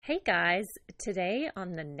Hey guys, today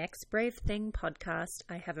on the Next Brave Thing podcast,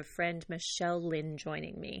 I have a friend, Lynn,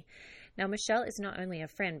 joining me. Now, Michelle is not only a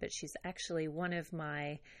friend, but she's actually one of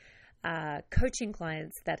my coaching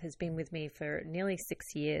clients that has been with me for nearly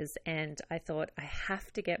 6 years. And I thought I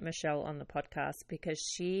have to get Michelle on the podcast because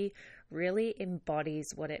she really embodies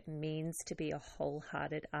what it means to be a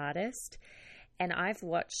wholehearted artist. And I've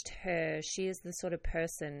watched her. She is the sort of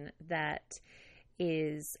person that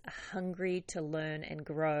is hungry to learn and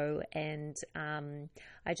grow, and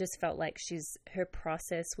I just felt like her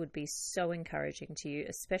process would be so encouraging to you,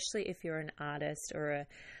 especially if you're an artist or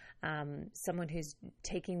someone who's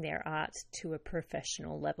taking their art to a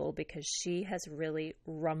professional level, because she has really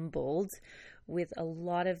rumbled with a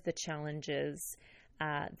lot of the challenges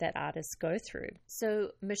that artists go through. So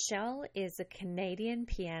Michelle is a Canadian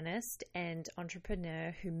pianist and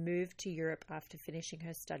entrepreneur who moved to Europe after finishing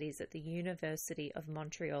her studies at the University of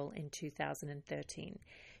Montreal in 2013.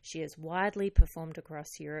 She has widely performed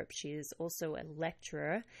across Europe. She is also a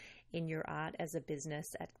lecturer in Your Art as a Business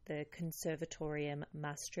at the Conservatorium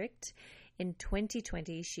Maastricht. In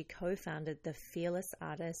 2020, she co-founded the Fearless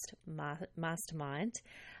Artist Mastermind,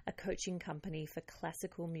 a coaching company for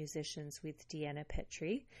classical musicians with Deanna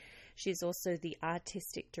Petrie. She's also the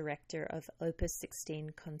artistic director of Opus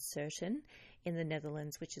 16 Concerten in the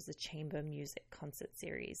Netherlands, which is a chamber music concert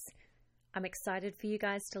series. I'm excited for you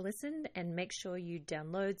guys to listen, and make sure you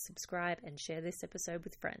download, subscribe, and share this episode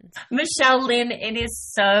with friends. Michelle, Lynn, it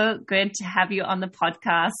is so good to have you on the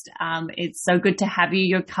podcast. It's so good to have you.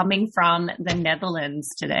 You're coming from the Netherlands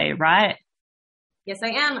today, right? Yes,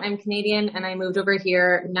 I am. I'm Canadian, and I moved over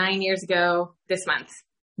here 9 years ago this month.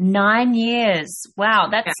 9 years. Wow.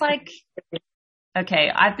 That's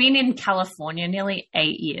okay. I've been in California nearly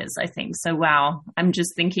 8 years, I think. So, wow. I'm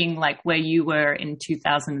just thinking like where you were in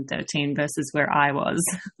 2013 versus where I was.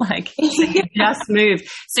 So you just moved.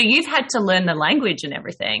 So you've had to learn the language and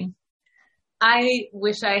everything. I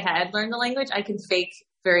wish I had learned the language. I can fake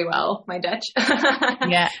very well my Dutch.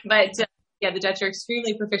 Yeah. But the Dutch are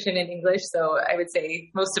extremely proficient in English. So I would say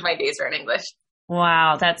most of my days are in English.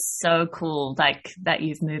 Wow, that's so cool, like that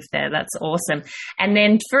you've moved there. That's awesome. And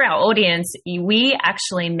then for our audience, we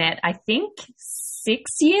actually met, I think,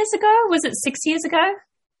 6 years ago. Was it 6 years ago?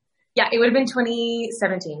 Yeah, it would have been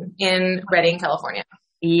 2017 in Redding, California.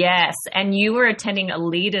 Yes, and you were attending a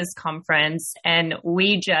leaders conference, and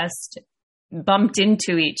we just bumped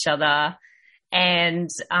into each other. And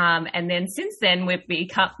then since then, we've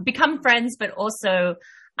become friends, but also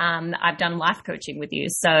I've done life coaching with you.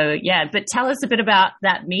 So yeah, but tell us a bit about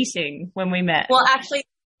that meeting when we met. Well, actually,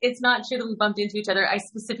 it's not true that we bumped into each other. I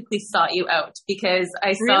specifically sought you out because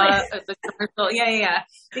I saw the commercial. Yeah.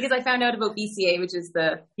 Because I found out about BCA, which is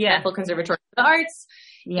the National Conservatory of the Arts.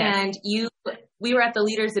 Yeah. And we were at the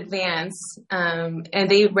Leaders Advance, and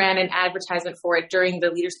they ran an advertisement for it during the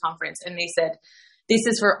Leaders Conference. And they said, this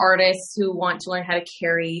is for artists who want to learn how to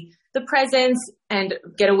carry the presence and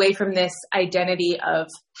get away from this identity of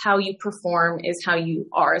how you perform is how you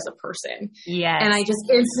are as a person. Yes. And I just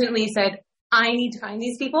instantly said, I need to find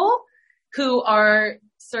these people who are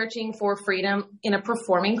searching for freedom in a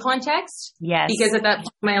performing context. Yes. Because at that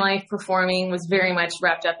point in my life, performing was very much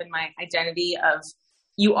wrapped up in my identity of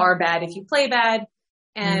you are bad if you play bad.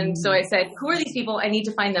 And so I said, who are these people? I need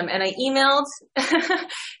to find them. And I emailed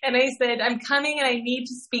and I said, I'm coming and I need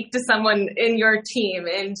to speak to someone in your team.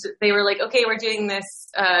 And they were like, okay, we're doing this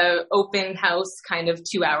open house kind of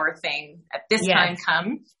 2-hour thing at this time,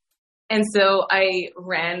 come. And so I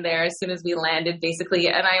ran there as soon as we landed, basically.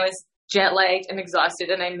 And I was jet lagged and exhausted,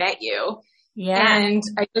 and I met you. Yeah. And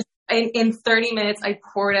in 30 minutes, I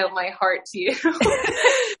poured out my heart to you.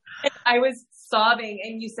 I was sobbing,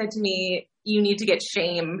 and you said to me, you need to get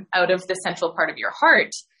shame out of the central part of your heart.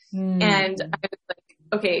 And I was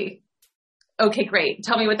like, okay, great.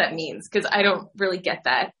 Tell me what that means, because I don't really get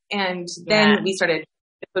that. And then we started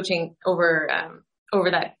coaching over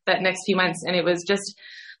that next few months, and it was just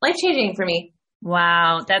life-changing for me.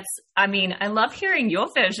 Wow. I love hearing your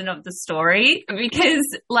version of the story, because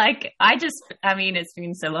it's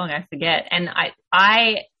been so long, I forget. And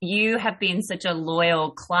you have been such a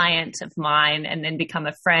loyal client of mine and then become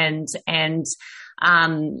a friend. And,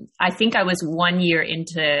 I think I was 1 year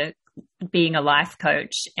into being a life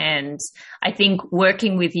coach, and I think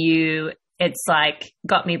working with you, it's like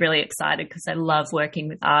got me really excited because I love working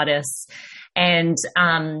with artists. And,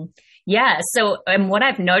 and what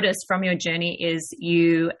I've noticed from your journey is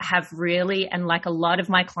you have really, and like a lot of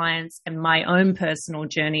my clients and my own personal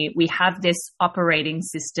journey, we have this operating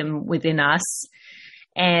system within us,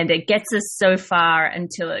 and it gets us so far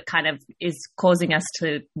until it kind of is causing us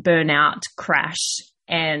to burn out, crash.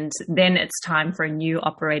 and then it's time for a new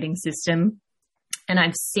operating system. And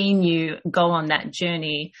I've seen you go on that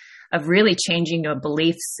journey of really changing your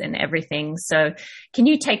beliefs and everything. So can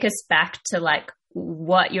you take us back to like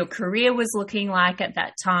what your career was looking like at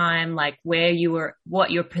that time, like where you were,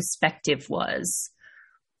 what your perspective was?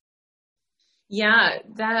 Yeah,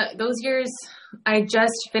 those years, I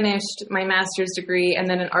just finished my master's degree and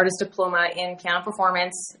then an artist diploma in piano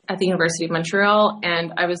performance at the University of Montreal.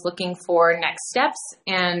 And I was looking for next steps.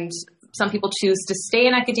 And some people choose to stay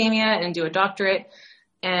in academia and do a doctorate.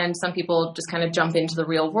 And some people just kind of jump into the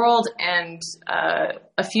real world. And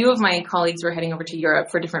a few of my colleagues were heading over to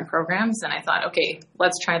Europe for different programs. And I thought, okay,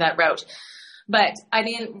 let's try that route. But I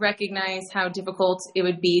didn't recognize how difficult it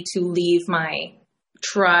would be to leave my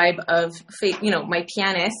tribe of, my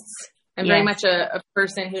pianists. I'm very much a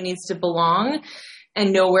person who needs to belong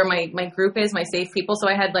and know where my group is, my safe people. So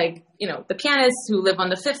I had the pianists who live on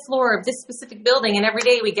the 5th floor of this specific building. And every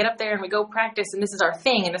day we get up there and we go practice and this is our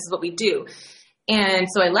thing and this is what we do. And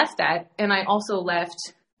so I left that. And I also left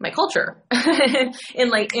my culture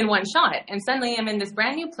in one shot. And suddenly I'm in this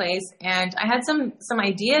brand new place and I had some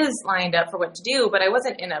ideas lined up for what to do, but I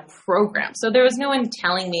wasn't in a program. So there was no one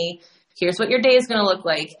telling me, here's what your day is going to look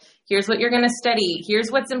like. Here's what you're going to study.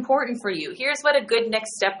 Here's what's important for you. Here's what a good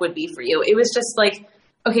next step would be for you. It was just like,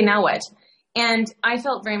 okay, now what? And I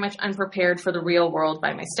felt very much unprepared for the real world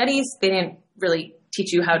by my studies. They didn't really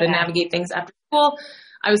teach you how to navigate things after school.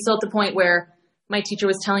 I was still at the point where my teacher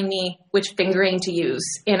was telling me which fingering to use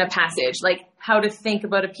in a passage, like how to think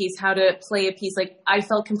about a piece, how to play a piece. Like I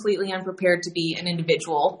felt completely unprepared to be an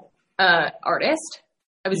individual artist.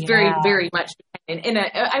 I was very, very much dependent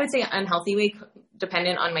I would say unhealthy way,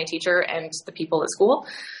 dependent on my teacher and the people at school.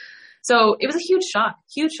 So it was a huge shock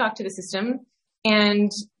to the system.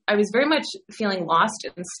 And I was very much feeling lost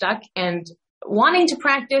and stuck and wanting to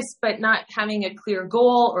practice, but not having a clear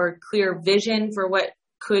goal or clear vision for what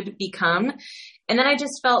could become. And then I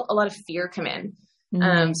just felt a lot of fear come in.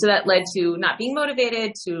 So that led to not being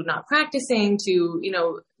motivated, to not practicing, to,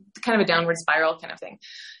 kind of a downward spiral kind of thing.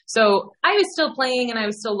 So I was still playing and I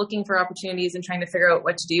was still looking for opportunities and trying to figure out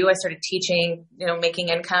what to do. I started teaching, making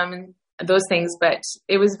income and those things, but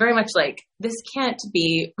it was very much like, this can't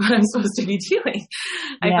be what I'm supposed to be doing.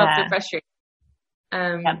 I felt so frustrated.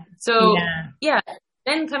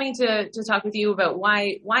 Then coming to talk with you about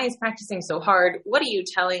why is practicing so hard? What are you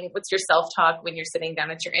telling? What's your self-talk when you're sitting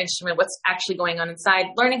down at your instrument? What's actually going on inside?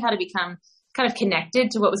 Learning how to become kind of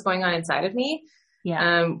connected to what was going on inside of me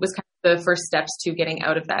was kind of the first steps to getting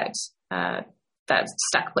out of that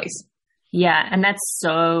stuck place. Yeah, and that's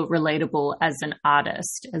so relatable as an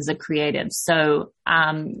artist, as a creative. So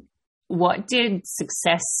what did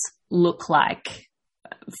success look like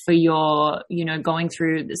for your, going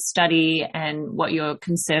through the study and what your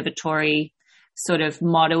conservatory sort of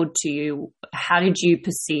modeled to you? How did you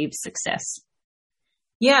perceive success?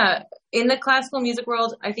 Yeah, in the classical music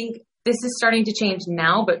world, I think this is starting to change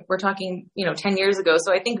now, but we're talking, 10 years ago.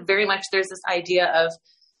 So I think very much there's this idea of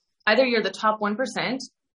either you're the top 1%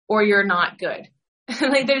 or you're not good.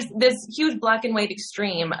 Like there's this huge black and white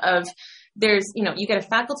extreme of you get a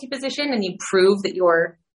faculty position and you prove that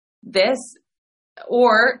you're this,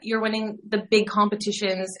 or you're winning the big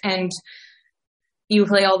competitions and you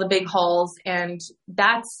play all the big halls. And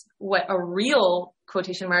that's what a real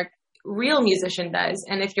quotation mark, real musician does.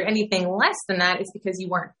 And if you're anything less than that, it's because you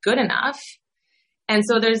weren't good enough. And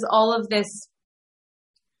so there's all of this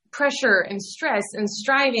pressure and stress and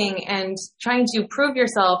striving and trying to prove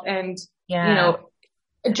yourself and,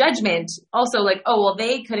 judgment also like, oh, well,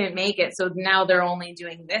 they couldn't make it. So now they're only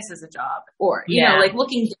doing this as a job or, like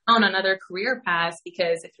looking down on other career paths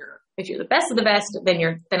because if you're the best of the best, then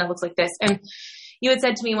it looks like this. And you had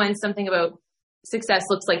said to me once something about success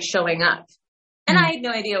looks like showing up. And I had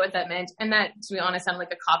no idea what that meant. And that, to be honest, sounded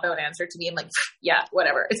like a cop-out answer to me. I'm like, yeah,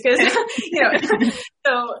 whatever. It's because,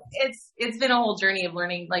 so it's been a whole journey of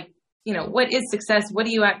learning, like, what is success? What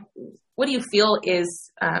do you feel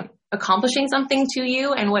is accomplishing something to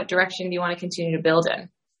you? And what direction do you want to continue to build in?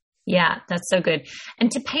 Yeah, that's so good. And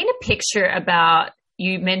to paint a picture about,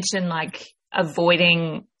 you mentioned like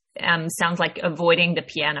avoiding the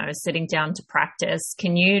piano, sitting down to practice.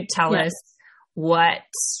 Can you tell us what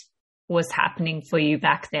was happening for you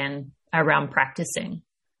back then around practicing?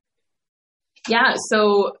 Yeah.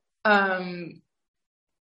 So, our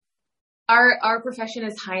profession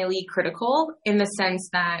is highly critical in the sense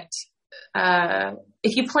that,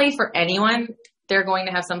 if you play for anyone, they're going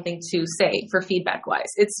to have something to say for feedback wise.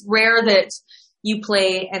 It's rare that you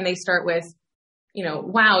play and they start with,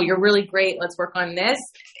 wow, you're really great. Let's work on this.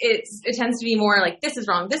 It tends to be more like, this is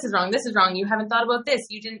wrong. This is wrong. This is wrong. You haven't thought about this.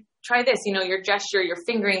 You try this, your gesture, your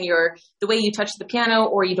fingering, the way you touch the piano,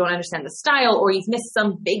 or you don't understand the style, or you've missed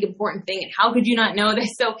some big important thing. And how could you not know this?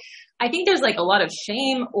 So I think there's like a lot of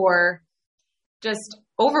shame or just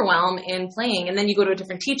overwhelm in playing. And then you go to a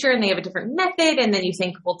different teacher and they have a different method. And then you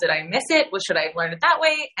think, well, did I miss it? Well, should I have learned it that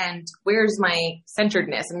way? And where's my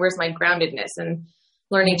centeredness and where's my groundedness and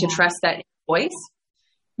learning to trust that voice?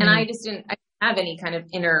 And I didn't have any kind of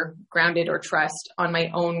inner grounded or trust on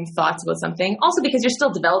my own thoughts about something. Also because you're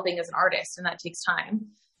still developing as an artist and that takes time.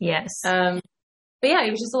 Yes. But yeah,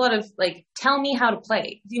 it was just a lot of like, tell me how to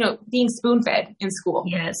play, being spoon fed in school.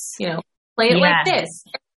 Yes. Play it like this.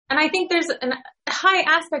 And I think there's a high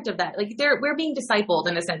aspect of that. Like we're being discipled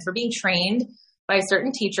in a sense. We're being trained by a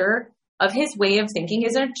certain teacher of his way of thinking,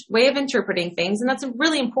 his way of interpreting things. And that's a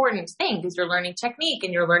really important thing because you're learning technique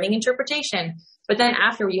and you're learning interpretation. But then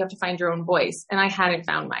after you have to find your own voice. And I hadn't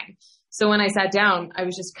found mine. So when I sat down, I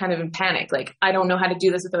was just kind of in panic. Like, I don't know how to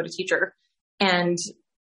do this without a teacher. And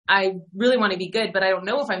I really want to be good, but I don't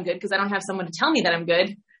know if I'm good because I don't have someone to tell me that I'm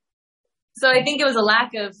good. So I think it was a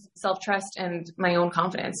lack of self-trust and my own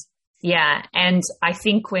confidence. Yeah. And I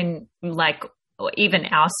think when even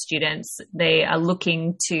our students, they are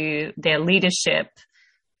looking to their leadership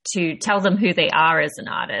to tell them who they are as an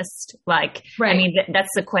artist. Like, right. I mean, that's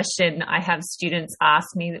the question I have students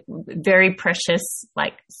ask me, very precious,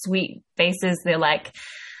 like sweet faces. They're like,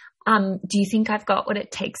 do you think I've got what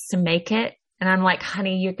it takes to make it? And I'm like,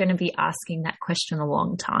 honey, you're going to be asking that question a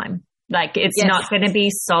long time. Like, it's not going to be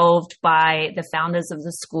solved by the founders of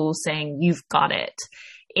the school saying, you've got it.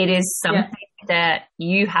 It is something that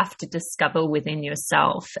you have to discover within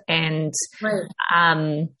yourself. And,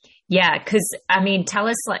 because, I mean, tell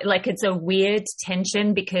us, like it's a weird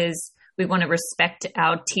tension because we want to respect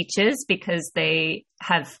our teachers because they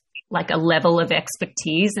have like a level of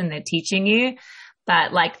expertise and they're teaching you.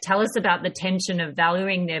 But like, tell us about the tension of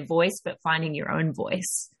valuing their voice, but finding your own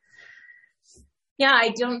voice. Yeah,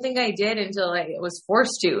 I don't think I did until I was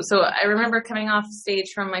forced to. So I remember coming off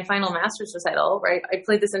stage from my final master's recital, right? I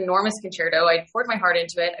played this enormous concerto. I poured my heart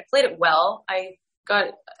into it. I played it well. I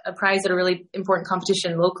got a prize at a really important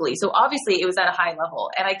competition locally. So obviously it was at a high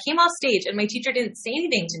level. And I came off stage and my teacher didn't say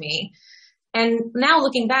anything to me. And now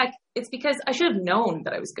looking back, it's because I should have known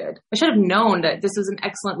that I was good. I should have known that this was an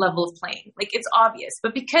excellent level of playing. Like, it's obvious.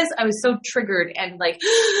 But because I was so triggered and like,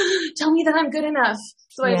 tell me that I'm good enough.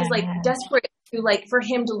 So I was like desperate to like for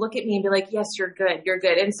him to look at me and be like, yes, you're good. You're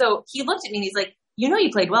good. And so he looked at me and he's like, you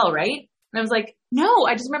played well, right? And I was like, no,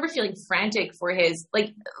 I just remember feeling frantic for his,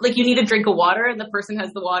 like you need a drink of water and the person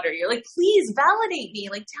has the water. You're like, please validate me.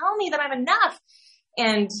 Like, tell me that I'm enough.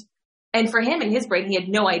 And for him in his brain, he had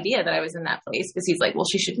no idea that I was in that place because he's like, well,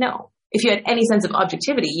 she should know. If you had any sense of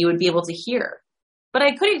objectivity, you would be able to hear. But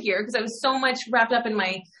I couldn't hear because I was so much wrapped up in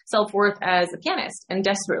my self-worth as a pianist and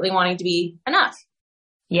desperately wanting to be enough.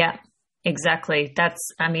 Yeah, exactly.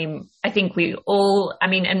 I think we all,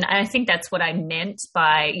 and I think that's what I meant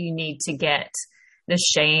by you need to get the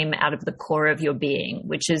shame out of the core of your being,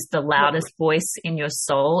 which is the loudest voice in your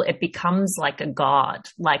soul. It becomes like a god,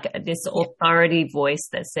 like this authority voice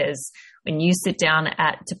that says, when you sit down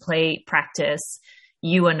to play practice,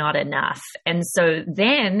 you are not enough. And so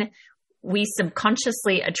then we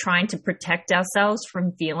subconsciously are trying to protect ourselves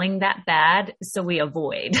from feeling that bad. So we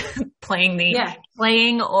avoid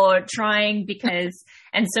playing or trying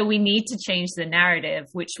and so we need to change the narrative,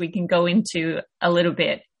 which we can go into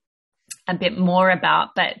a bit more about,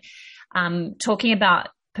 but talking about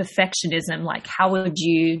perfectionism, like how would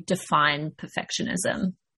you define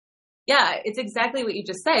perfectionism? Yeah, it's exactly what you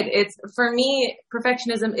just said. It's, for me,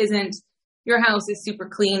 perfectionism isn't your house is super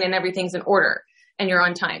clean and everything's in order and you're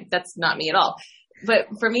on time. That's not me at all. But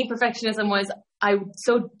for me, perfectionism was, I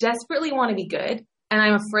so desperately want to be good and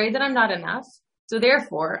I'm afraid that I'm not enough. So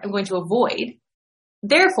therefore, I'm going to avoid,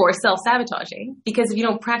 self-sabotaging, because if you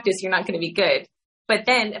don't practice, you're not going to be good. But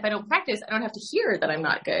then if I don't practice, I don't have to hear that I'm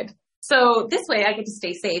not good. So this way I get to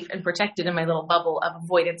stay safe and protected in my little bubble of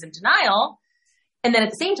avoidance and denial. And then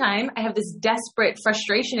at the same time, I have this desperate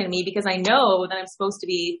frustration in me because I know that I'm supposed to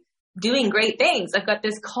be doing great things. I've got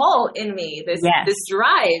this call in me, this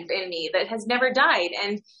drive in me that has never died.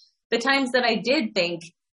 And the times that I did think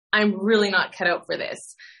I'm really not cut out for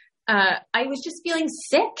this, I was just feeling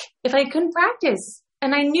sick if I couldn't practice.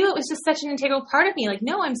 And I knew it was just such an integral part of me. Like,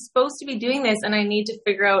 no, I'm supposed to be doing this and I need to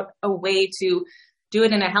figure out a way to do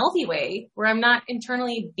it in a healthy way where I'm not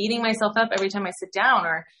internally beating myself up every time I sit down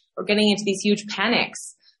or getting into these huge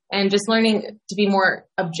panics, and just learning to be more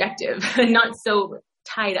objective and not so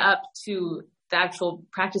tied up to the actual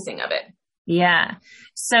practicing of it. Yeah.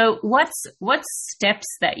 So what steps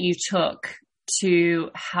that you took to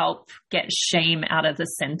help get shame out of the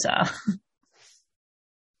center?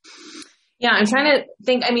 Yeah, I'm trying to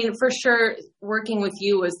think. I mean, for sure, working with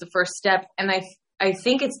you was the first step. And I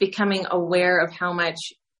think it's becoming aware of how much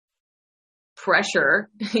pressure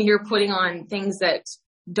you're putting on things that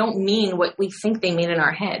don't mean what we think they mean in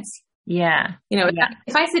our heads. Yeah. You know,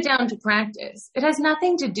 if I sit down to practice, it has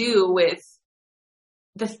nothing to do with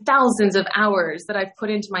the thousands of hours that I've put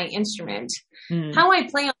into my instrument. How I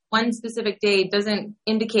play on one specific day doesn't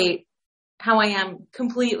indicate how I am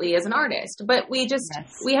completely as an artist. But we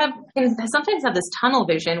sometimes have this tunnel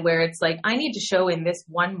vision where it's like, I need to show in this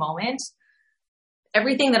one moment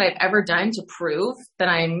everything that I've ever done to prove that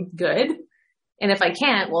I'm good. And if I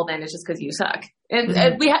can't, well, then it's just because you suck. And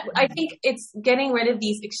I think it's getting rid of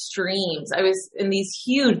these extremes. I was in these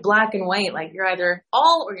huge black and white, like you're either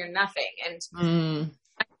all or you're nothing. And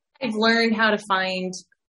I've learned how to find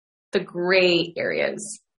the gray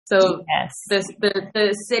areas. So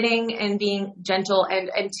the sitting and being gentle and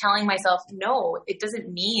telling myself, no, it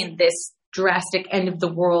doesn't mean this drastic end of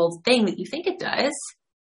the world thing that you think it does.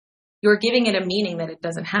 You're giving it a meaning that it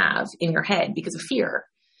doesn't have in your head because of fear.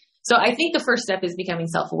 So I think the first step is becoming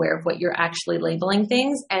self-aware of what you're actually labeling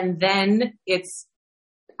things. And then it's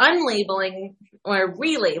unlabeling or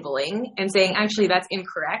relabeling and saying, actually, that's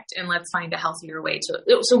incorrect. And let's find a healthier way to.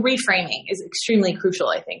 So reframing is extremely crucial,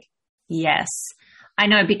 I think. Yes. I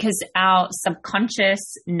know, because our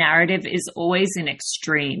subconscious narrative is always in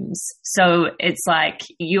extremes. So it's like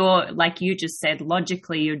like you just said,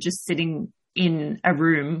 logically, you're just sitting in a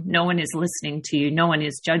room. No one is listening to you. No one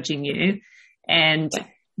is judging you. And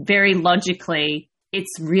very logically,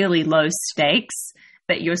 it's really low stakes,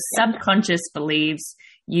 but your subconscious believes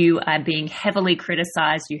you are being heavily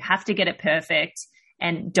criticized. You have to get it perfect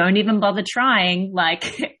and don't even bother trying,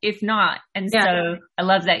 like, if not. And so I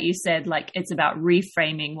love that you said, like, it's about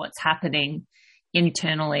reframing what's happening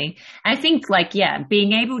internally. And I think, like,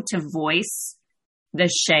 being able to voice the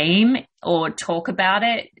shame or talk about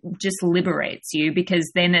it just liberates you, because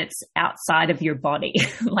then it's outside of your body.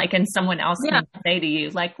 Like, and someone else can say to you,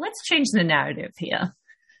 like, let's change the narrative here.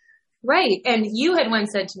 Right. And you had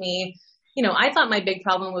once said to me, you know, I thought my big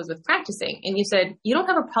problem was with practicing. And you said, you don't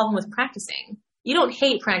have a problem with practicing. You don't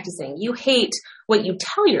hate practicing. You hate what you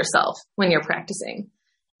tell yourself when you're practicing.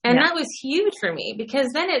 And that was huge for me, because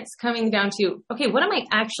then it's coming down to, okay, what am I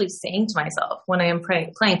actually saying to myself when I am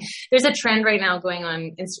playing? There's a trend right now going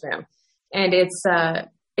on Instagram, and it's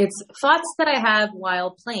thoughts that I have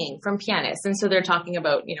while playing from pianists. And so they're talking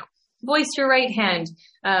about, you know, voice your right hand,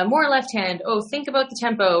 more left hand. Oh, think about the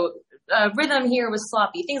tempo, rhythm here was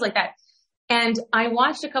sloppy, things like that. And I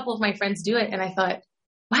watched a couple of my friends do it, and I thought,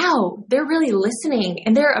 wow, they're really listening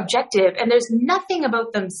and they're objective, and there's nothing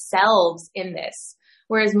about themselves in this.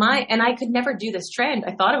 Whereas and I could never do this trend.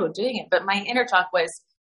 I thought about doing it, but my inner talk was,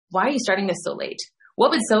 why are you starting this so late?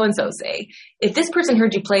 What would so-and-so say? If this person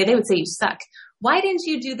heard you play, they would say you suck. Why didn't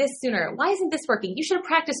you do this sooner? Why isn't this working? You should have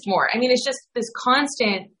practiced more. I mean, it's just this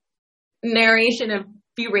constant narration of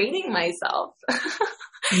berating myself.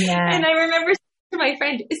 And I remember to my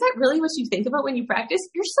friend, is that really what you think about when you practice?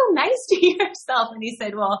 You're so nice to yourself. And he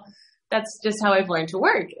said, well, that's just how I've learned to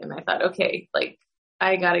work. And I thought, okay, like,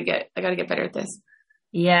 I gotta get better at this.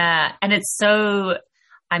 Yeah. And it's so,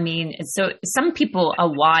 I mean, so some people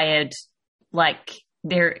are wired, like,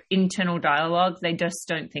 their internal dialogue, they just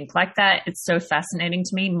don't think like that. It's so fascinating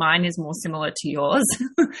to me. Mine is more similar to yours. So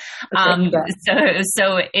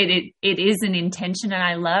it is an intention. And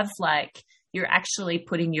I love, like, you're actually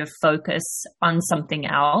putting your focus on something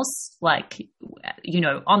else, like, you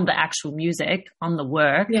know, on the actual music, on the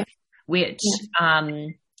work, which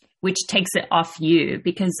takes it off you,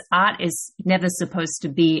 because art is never supposed to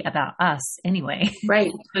be about us anyway. Right.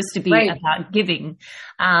 It's supposed to be about giving.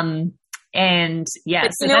 So you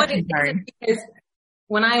know what it is? Because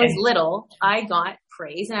when I was little, I got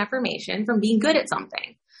praise and affirmation from being good at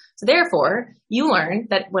something. So therefore, you learn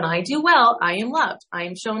that when I do well, I am loved. I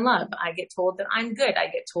am shown love. I get told that I'm good. I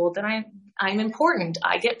get told that I'm important.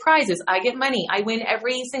 I get prizes. I get money. I win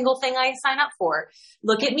every single thing I sign up for.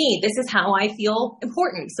 Look at me. This is how I feel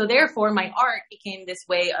important. So therefore, my art became this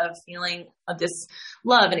way of feeling of this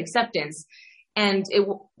love and acceptance. And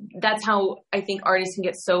that's how I think artists can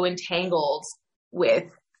get so entangled with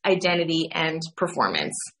identity and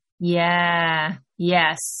performance. Yeah.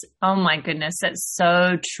 Yes. Oh my goodness. That's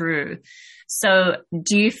so true. So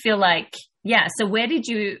do you feel like, so where did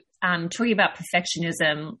you, talking about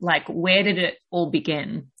perfectionism, like, where did it all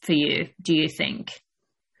begin for you, do you think?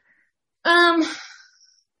 I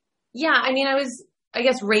mean, I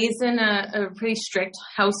guess, raised in a pretty strict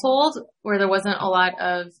household where there wasn't a lot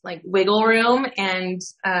of like wiggle room, and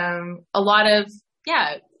a lot of,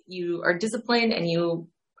 you are disciplined and you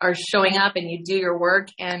are showing up and you do your work,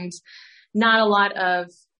 and not a lot of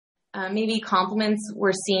maybe compliments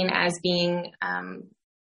were seen as being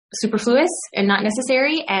superfluous and not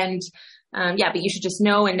necessary. And but you should just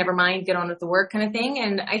know and never mind, get on with the work kind of thing.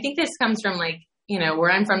 And I think this comes from like,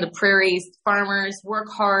 where I'm from, the prairies, farmers work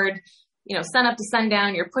hard, sun up to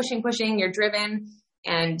sundown, you're pushing, you're driven.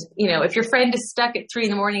 And, if your friend is stuck at 3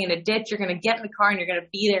 a.m. in a ditch, you're going to get in the car and you're going to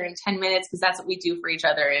be there in 10 minutes because that's what we do for each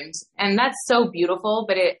other. And that's so beautiful,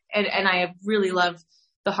 but and I really love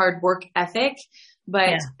the hard work ethic,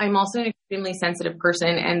 but I'm also an extremely sensitive person.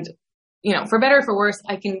 And, for better or for worse,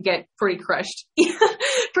 I can get pretty crushed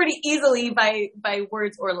pretty easily by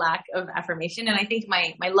words or lack of affirmation. And I think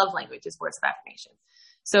my love language is words of affirmation.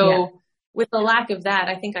 So with the lack of that,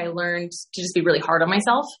 I think I learned to just be really hard on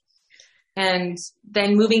myself. And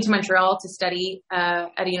then moving to Montreal to study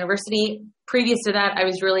at a university, previous to that, I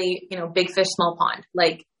was really, big fish, small pond.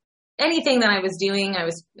 Like anything that I was doing, I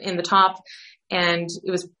was in the top, and it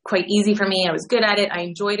was quite easy for me. I was good at it. I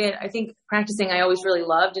enjoyed it. I think practicing I always really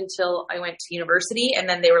loved until I went to university, and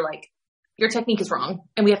then they were like, your technique is wrong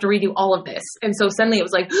and we have to redo all of this. And so suddenly it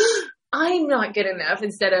was like, I'm not good enough,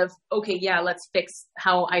 instead of, okay, let's fix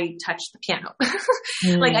how I touch the piano.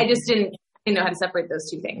 Like I just didn't know how to separate those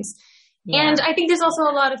two things. Yeah. And I think there's also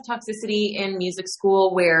a lot of toxicity in music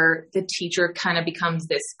school where the teacher kind of becomes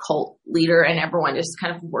this cult leader and everyone is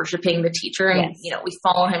kind of worshiping the teacher. And, we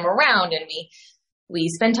follow him around and we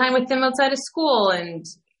spend time with him outside of school. And,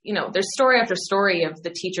 there's story after story of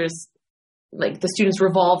the teachers, like the students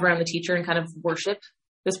revolve around the teacher and kind of worship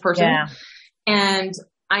this person. Yeah. And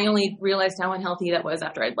I only realized how unhealthy that was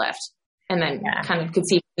after I'd left. And then kind of could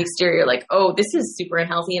see from the exterior, like, oh, this is super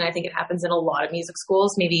unhealthy. And I think it happens in a lot of music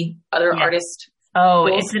schools, maybe other artists. Oh,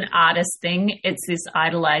 schools. It's an artist thing. It's this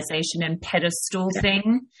idolization and pedestal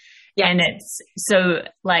thing. Yes. And it's so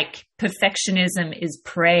like perfectionism is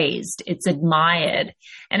praised. It's admired.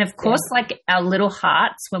 And of course, like our little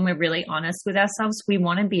hearts, when we're really honest with ourselves, we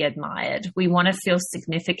want to be admired. We want to feel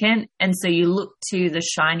significant. And so you look to the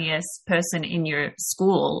shiniest person in your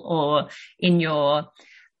school or in your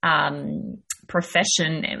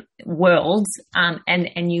profession worlds,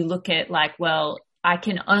 and you look at like, well, I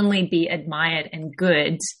can only be admired and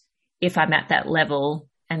good if I'm at that level,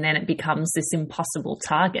 and then it becomes this impossible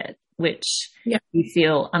target, which you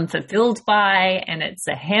feel unfulfilled by, and it's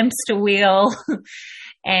a hamster wheel.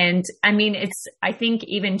 And I mean, I think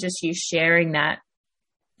even just you sharing that,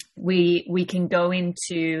 we can go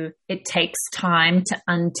into, it takes time to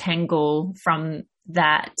untangle from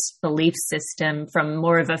that belief system, from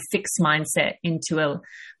more of a fixed mindset into a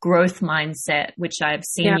growth mindset, which I've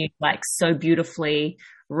seen you like so beautifully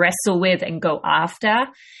wrestle with and go after.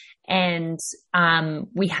 And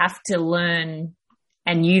we have to learn,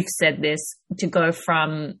 and you've said this, to go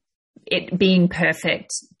from it being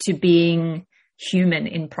perfect to being human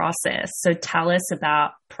in process. So tell us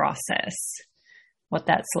about process, what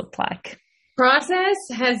that's looked like. Process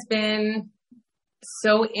has been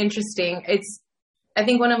so interesting. I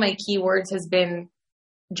think one of my key words has been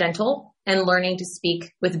gentle, and learning to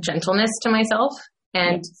speak with gentleness to myself,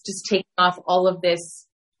 and just taking off all of this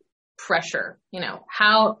pressure.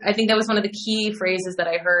 How I think that was one of the key phrases that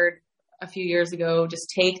I heard a few years ago,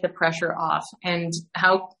 just take the pressure off, and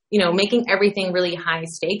how, making everything really high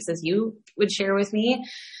stakes, as you would share with me,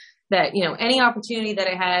 that, any opportunity that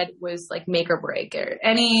I had was like make or break, or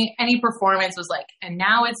any performance was like, and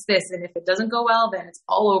now it's this. And if it doesn't go well, then it's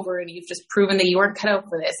all over. And you've just proven that you weren't cut out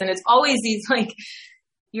for this. And it's always these, like,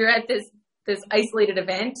 you're at this isolated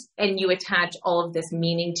event and you attach all of this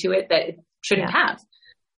meaning to it that it shouldn't have.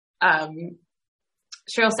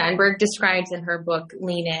 Sheryl Sandberg describes in her book,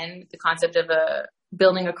 Lean In, the concept of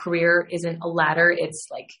building a career isn't a ladder. It's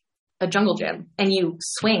like a jungle gym, and you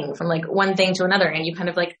swing from like one thing to another, and you kind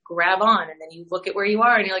of like grab on, and then you look at where you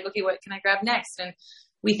are and you're like, okay, what can I grab next? And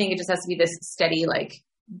we think it just has to be this steady, like,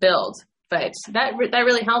 build, but that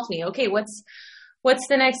really helped me. Okay, what's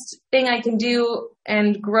the next thing I can do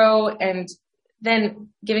and grow? And then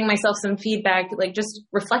giving myself some feedback, like just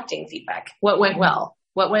reflecting feedback. What went well?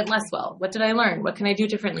 What went less well? What did I learn? What can I do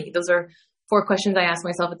differently? Those are 4 questions I ask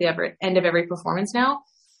myself at the end of every performance now.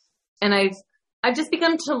 And I've just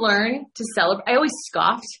begun to learn to celebrate. I always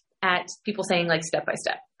scoffed at people saying like step by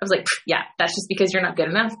step. I was like, yeah, that's just because you're not good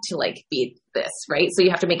enough to like be this, right? So you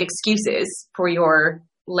have to make excuses for your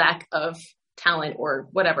lack of talent or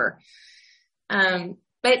whatever.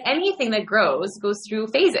 But anything that grows goes through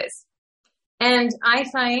phases. And I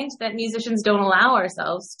find that musicians don't allow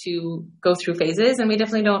ourselves to go through phases, and we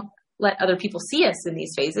definitely don't let other people see us in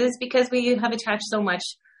these phases because we have attached so much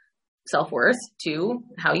self-worth to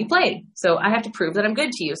how you play. So I have to prove that I'm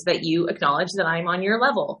good to you so that you acknowledge that I'm on your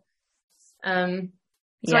level.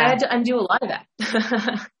 So I had to undo a lot of that.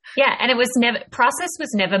 Yeah. And process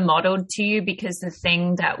was never modeled to you because the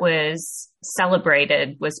thing that was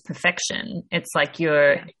celebrated was perfection. It's like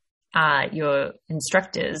your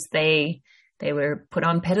instructors, they were put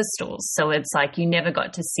on pedestals. So it's like you never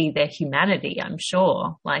got to see their humanity, I'm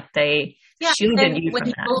sure. Like they shielded you from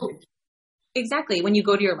that. Exactly. When you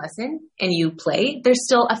go to your lesson and you play, there's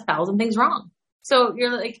still 1,000 things wrong. So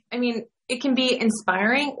you're like, I mean, it can be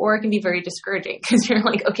inspiring or it can be very discouraging because you're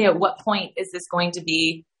like, okay, at what point is this going to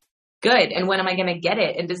be good? And when am I going to get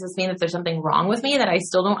it? And does this mean that there's something wrong with me that I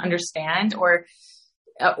still don't understand? Or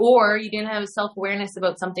you didn't have self-awareness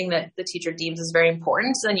about something that the teacher deems is very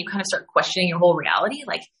important. So then you kind of start questioning your whole reality.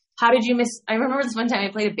 Like, how did you I remember this one time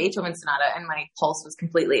I played a Beethoven sonata and my pulse was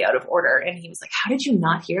completely out of order. And he was like, how did you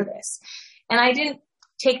not hear this? And I didn't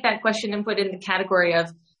take that question and put it in the category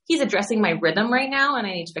of, he's addressing my rhythm right now and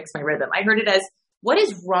I need to fix my rhythm. I heard it as, what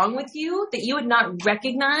is wrong with you that you would not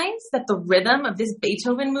recognize that the rhythm of this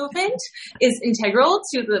Beethoven movement is integral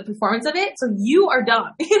to the performance of it? So you are dumb.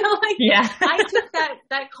 I took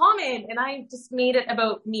that comment and I just made it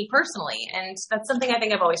about me personally. And that's something I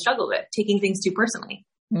think I've always struggled with, taking things too personally.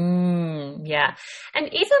 Yeah. And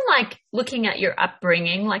even like looking at your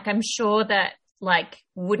upbringing, like I'm sure that like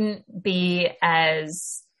wouldn't be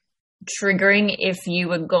as triggering if you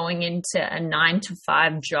were going into a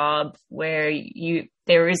 9-to-5 job where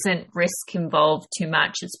there isn't risk involved too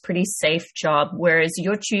much. It's a pretty safe job. Whereas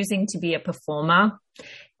you're choosing to be a performer,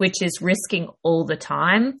 which is risking all the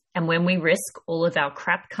time. And when we risk, all of our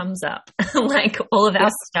crap comes up, like all of our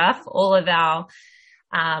stuff, all of our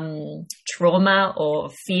trauma or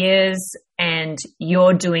fears. And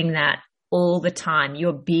you're doing that all the time.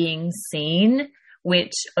 You're being seen,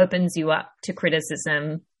 which opens you up to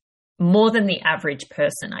criticism more than the average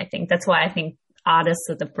person, I think. That's why I think artists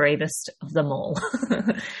are the bravest of them all.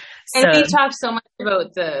 And we talked so much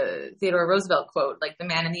about the Theodore Roosevelt quote, like the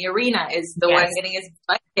man in the arena is the one getting his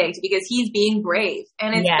butt kicked because he's being brave.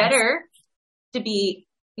 And it's better to be,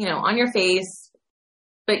 on your face,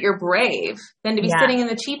 but you're brave than to be sitting in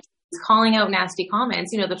the cheap calling out nasty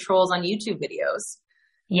comments, the trolls on YouTube videos.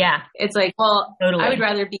 Yeah. It's like, well, totally. I would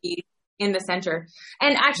rather be in the center.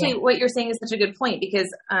 And actually what you're saying is such a good point because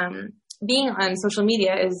being on social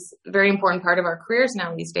media is a very important part of our careers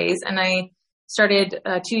now these days. And I started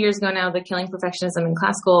 2 years ago now, the Killing Perfectionism in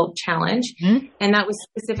Classical Challenge. Mm-hmm. And that was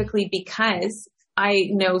specifically because I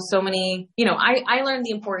know so many, I learned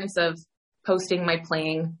the importance of posting my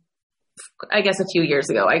playing, I guess a few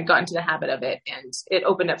years ago. I got into the habit of it and it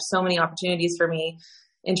opened up so many opportunities for me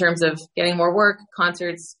in terms of getting more work,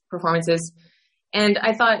 concerts, performances. And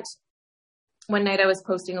I thought one night I was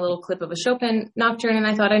posting a little clip of a Chopin nocturne and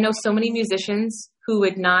I thought I know so many musicians who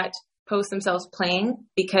would not post themselves playing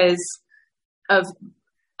because of,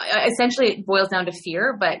 essentially it boils down to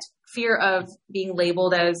fear, but fear of being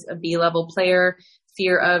labeled as a B-level player,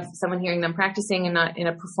 fear of someone hearing them practicing and not in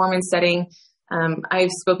a performance setting.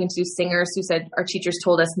 I've spoken to singers who said our teachers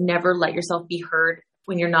told us never let yourself be heard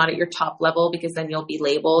when you're not at your top level because then you'll be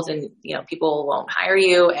labeled and, people won't hire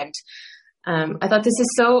you. And I thought this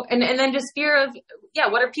is so, and then just fear of,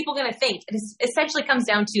 what are people going to think? It essentially comes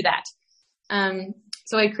down to that.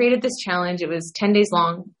 So I created this challenge. It was 10 days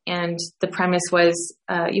long. And the premise was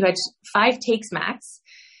you had 5 takes max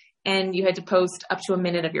and you had to post up to a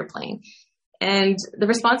minute of your playing. And the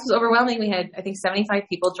response was overwhelming. We had, I think, 75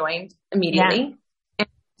 people joined immediately. Yeah.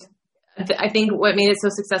 And I think what made it so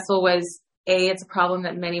successful was A, it's a problem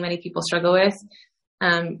that many, many people struggle with.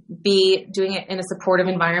 B, doing it in a supportive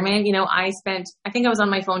environment. I think I was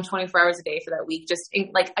on my phone 24 hours a day for that week.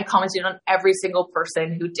 I commented on every single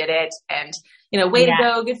person who did it and, way to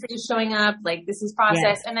go. Good for you showing up. Like this is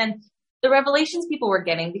process. Yeah. And then the revelations people were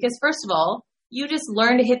getting, because first of all, you just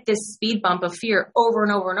learn to hit this speed bump of fear over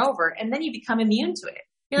and over and over. And then you become immune to it.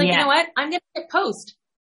 You're like, you know what? I'm going to hit post.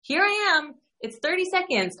 Here I am. It's 30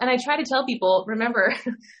 seconds. And I try to tell people, remember,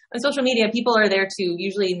 on social media, people are there to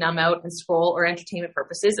usually numb out and scroll or entertainment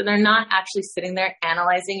purposes. And they're not actually sitting there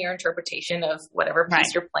analyzing your interpretation of whatever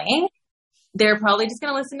piece you're playing. They're probably just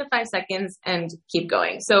going to listen to 5 seconds and keep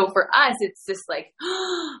going. So for us, it's just like,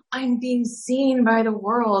 oh, I'm being seen by the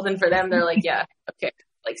world. And for them, they're like, yeah, okay.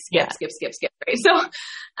 Like skip. Right. So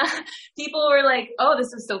people were like, oh,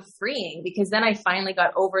 this is so freeing because then I finally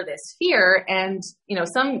got over this fear. And,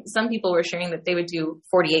 some people were sharing that they would do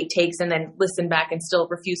 48 takes and then listen back and still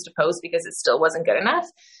refuse to post because it still wasn't good enough.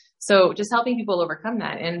 So just helping people overcome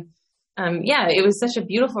that. And it was such a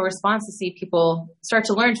beautiful response to see people start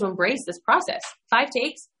to learn to embrace this process. 5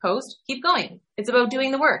 takes, post, keep going. It's about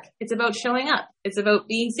doing the work. It's about showing up. It's about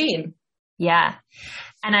being seen. Yeah.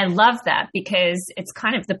 And I love that because it's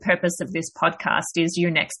kind of the purpose of this podcast is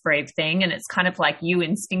your next brave thing. And it's kind of like you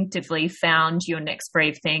instinctively found your next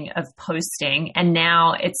brave thing of posting. And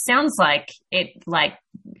now it sounds like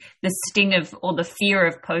the sting of, or the fear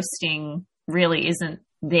of posting really isn't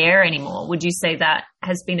there anymore. Would you say that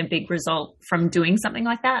has been a big result from doing something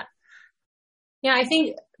like that? Yeah, I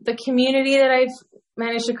think the community that I've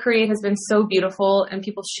managed to create has been so beautiful, and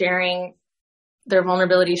people sharing their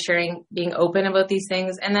vulnerability, being open about these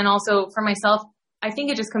things. And then also for myself, I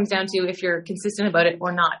think it just comes down to if you're consistent about it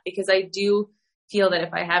or not, because I do feel that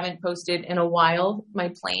if I haven't posted in a while,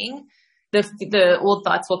 my playing, the old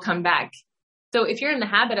thoughts will come back. So if you're in the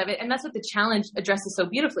habit of it, and that's what the challenge addresses so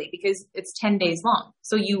beautifully, because it's 10 days long.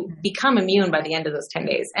 So you become immune by the end of those 10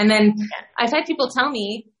 days. And then I've had people tell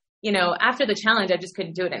me, after the challenge, I just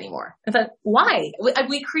couldn't do it anymore. I thought, why?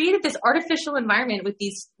 We created this artificial environment with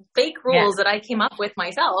these fake rules that I came up with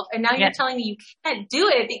myself. And now you're telling me you can't do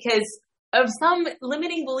it because of some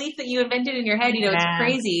limiting belief that you invented in your head. It's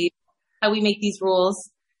crazy how we make these rules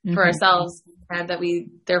for ourselves and that we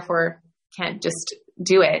therefore can't just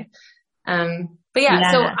do it. So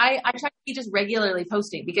I try to be just regularly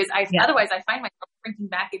posting because otherwise I find myself shrinking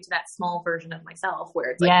back into that small version of myself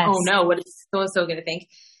where it's like, oh no, what is so going to think?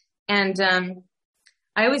 And,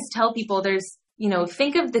 I always tell people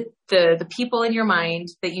think of the people in your mind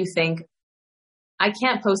that you think, I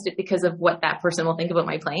can't post it because of what that person will think about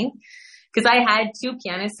my playing. Cause I had 2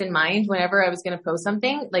 pianists in mind whenever I was going to post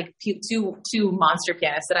something, like two monster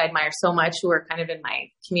pianists that I admire so much who are kind of in my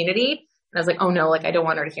community. And I was like, oh no, I don't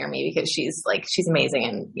want her to hear me because she's amazing.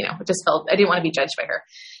 And, it just I didn't want to be judged by her.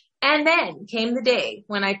 And then came the day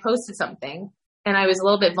when I posted something and I was a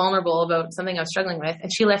little bit vulnerable about something I was struggling with. And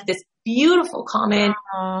she left this beautiful comment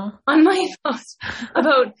on my post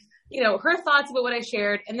about, her thoughts about what I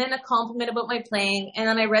shared, and then a compliment about my playing. And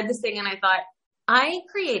then I read this thing and I thought, I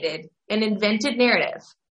created an invented narrative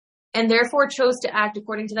and therefore chose to act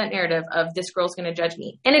according to that narrative of this girl's going to judge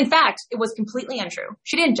me. And in fact, it was completely untrue.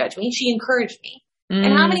 She didn't judge me. She encouraged me.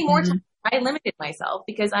 And how many more times I limited myself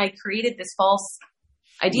because I created this false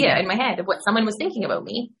idea in my head of what someone was thinking about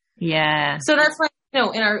me. Yeah. So that's why,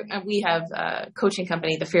 we have a coaching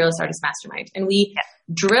company, the Fearless Artist Mastermind, and we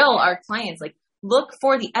drill our clients, look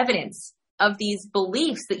for the evidence of these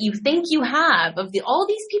beliefs that you think you have of all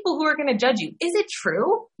these people who are going to judge you. Is it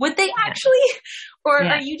true? Would they actually, or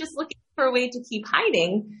are you just looking for a way to keep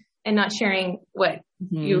hiding and not sharing what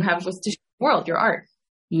you have with the world, your art?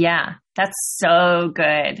 Yeah, that's so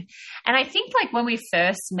good. And I think when we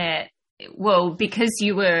first met, because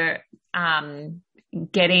you were,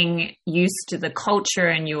 getting used to the culture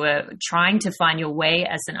and you were trying to find your way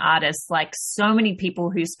as an artist, so many people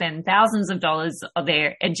who spend thousands of dollars of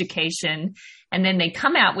their education and then they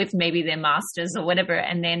come out with maybe their masters or whatever.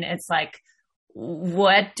 And then it's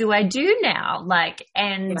what do I do now? What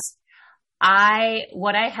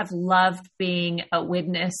I have loved being a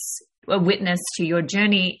witness to your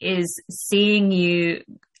journey is seeing you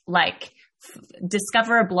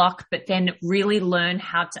discover a block, but then really learn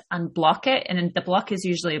how to unblock it. And the block is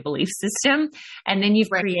usually a belief system. And then you've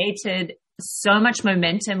created so much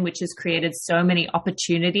momentum, which has created so many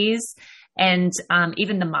opportunities. And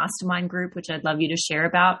even the mastermind group, which I'd love you to share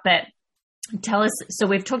about. But tell us, so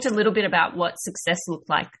we've talked a little bit about what success looked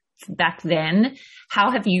like back then. How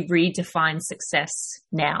have you redefined success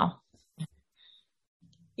now?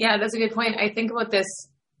 Yeah, that's a good point. I think about this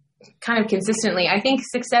kind of consistently. I think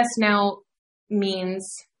success now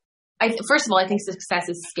means, first of all, I think success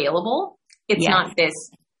is scalable. It's not this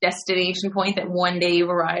destination point that one day you've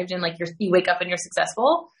arrived and you wake up and you're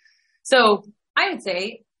successful. So I would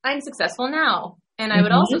say I'm successful now. And I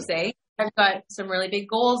would also say I've got some really big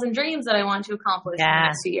goals and dreams that I want to accomplish in the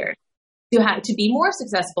next few years to be more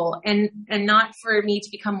successful and not for me to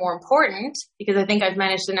become more important, because I think I've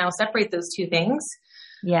managed to now separate those two things.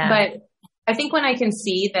 Yeah. But I think when I can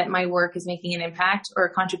see that my work is making an impact or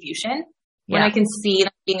a contribution, when I can see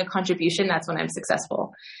that being a contribution, that's when I'm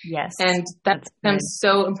successful. Yes. And that becomes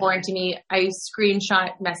so important to me. I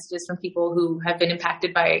screenshot messages from people who have been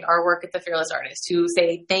impacted by our work at the Fearless Artist who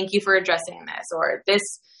say, thank you for addressing this, or this,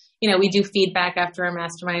 we do feedback after our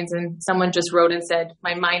masterminds, and someone just wrote and said,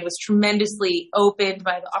 my mind was tremendously opened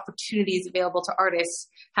by the opportunities available to artists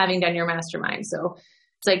having done your mastermind. So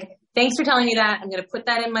it's thanks for telling me that. I'm going to put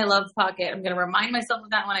that in my love pocket. I'm going to remind myself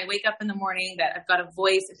of that when I wake up in the morning, that I've got a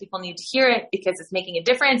voice and people need to hear it because it's making a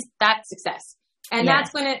difference. That's success. And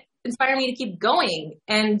that's when inspire me to keep going.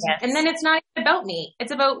 And then it's not about me.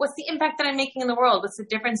 It's about what's the impact that I'm making in the world? What's the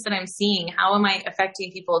difference that I'm seeing? How am I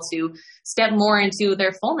affecting people to step more into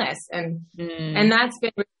their fullness? And that's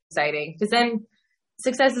been really exciting, because then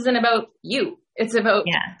success isn't about you. It's about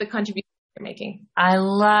the contribution you're making. I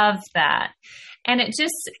love that. And it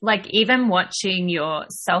just, like, even watching your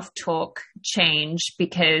self-talk change,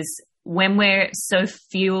 because when we're so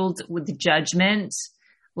fueled with judgment,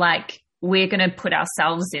 like, we're going to put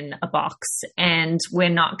ourselves in a box, and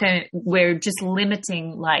we're just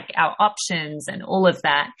limiting, like, our options and all of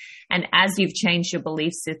that. And as you've changed your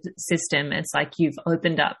belief system, it's like you've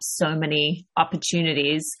opened up so many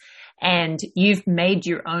opportunities, and you've made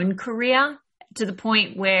your own career to the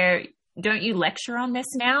point where, don't you lecture on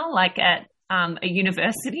this now, like at a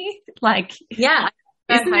university? Like, yeah,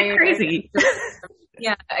 isn't that crazy?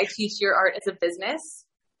 Yeah, I teach your art as a business.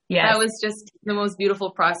 Yeah, that was just the most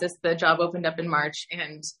beautiful process. The job opened up in March,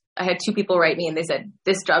 and I had 2 people write me, and they said,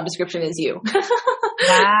 "This job description is you."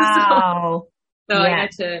 Wow. So I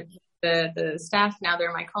got to the staff, now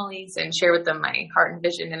they're my colleagues, and share with them my heart and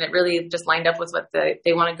vision, and it really just lined up with what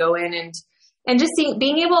they want to go in, and just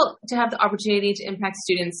being able to have the opportunity to impact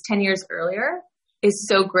students 10 years earlier is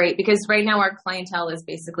so great, because right now our clientele is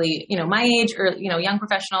basically, my age, or, young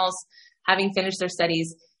professionals having finished their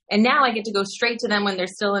studies. And now I get to go straight to them when they're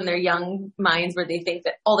still in their young minds, where they think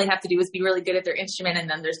that all they have to do is be really good at their instrument, and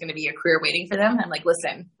then there's going to be a career waiting for them. I'm like,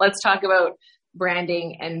 listen, let's talk about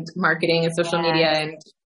branding and marketing and social media and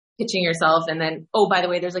pitching yourself. And then, oh, by the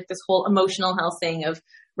way, there's like this whole emotional health thing of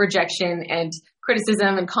rejection and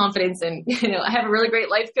criticism and confidence. And, I have a really great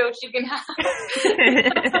life coach you can have.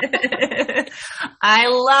 I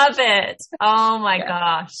love it. Oh my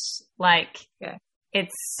gosh. Like,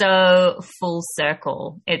 it's so full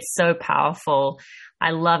circle. It's so powerful.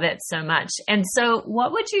 I love it so much. And so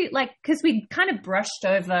what would you like, because we kind of brushed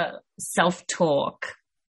over self-talk.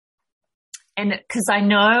 And because I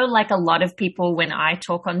know, like, a lot of people, when I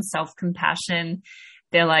talk on self-compassion,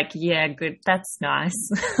 they're like, yeah, good. That's nice.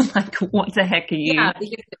 Like, what the heck are you? Yeah,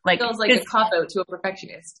 because it feels like a cop-out to a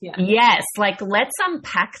perfectionist. Yeah. Yes. Like, let's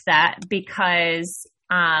unpack that, because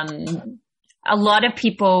a lot of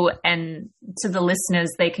people, and to the listeners,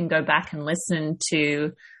 they can go back and listen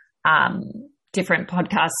to different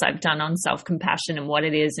podcasts I've done on self-compassion and what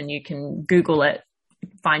it is, and you can Google it,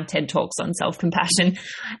 find TED Talks on self-compassion.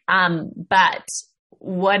 But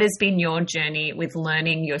what has been your journey with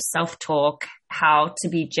learning your self-talk, how to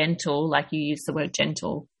be gentle, like you use the word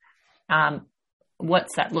gentle?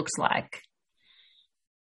 What's that looks like?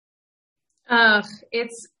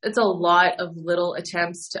 It's a lot of little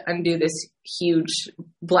attempts to undo this huge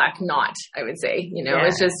black knot, I would say.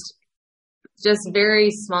 It's just very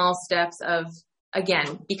small steps of,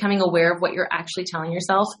 again, becoming aware of what you're actually telling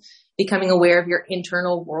yourself, becoming aware of your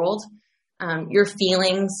internal world, your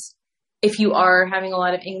feelings. If you are having a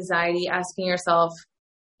lot of anxiety, asking yourself,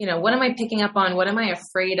 what am I picking up on? What am I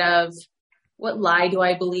afraid of? What lie do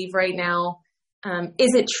I believe right now?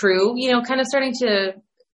 Is it true? Kind of starting to,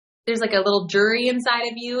 there's like a little jury inside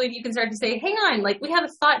of you, and you can start to say, hang on, like, we have a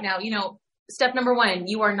thought now. Step number 1,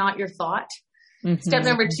 you are not your thought. Mm-hmm. Step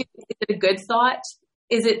number 2, is it a good thought?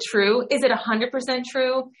 Is it true? Is it 100%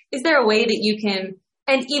 true? Is there a way that you can,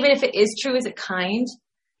 and even if it is true, is it kind?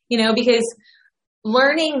 Because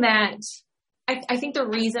learning that, I think the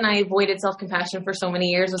reason I avoided self-compassion for so many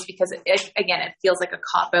years was because, it feels like a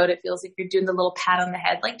cop-out. It feels like you're doing the little pat on the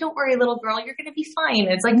head. Like, don't worry, little girl, you're going to be fine.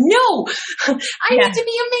 And it's like, no, I need to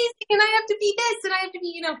be amazing, and I have to be this, and I have to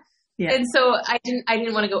be, Yeah. And so I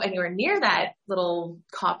didn't want to go anywhere near that little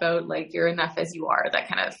cop-out, like, you're enough as you are, that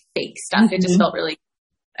kind of fake stuff. Mm-hmm. It just felt really,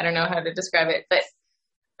 I don't know how to describe it. But,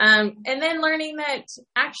 and then learning that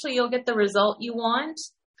actually you'll get the result you want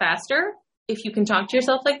faster if you can talk to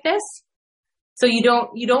yourself like this. So you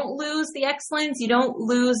don't lose the excellence. You don't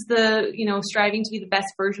lose the, striving to be the best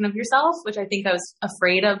version of yourself, which I think I was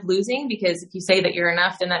afraid of losing, because if you say that you're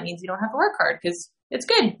enough, then that means you don't have to work hard because it's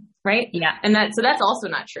good. Right. Yeah. And so that's also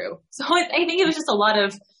not true. So I think it was just a lot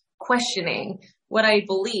of questioning what I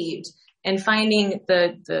believed and finding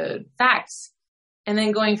the facts, and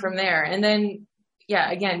then going from there. And then,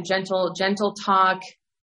 again, gentle talk.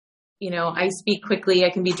 I speak quickly, I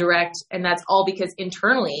can be direct, and that's all because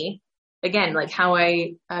internally, again, like how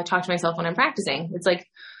I talk to myself when I'm practicing, it's like,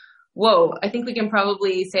 whoa, I think we can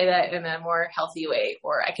probably say that in a more healthy way,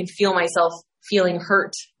 or I can feel myself feeling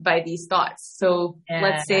hurt by these thoughts. So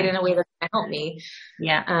let's say it in a way that's going to help me.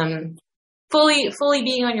 Yeah. Fully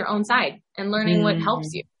being on your own side and learning what helps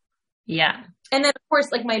you. Yeah. And then, of course,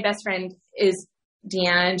 like, my best friend is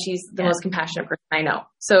Deanna, and she's the most compassionate person I know.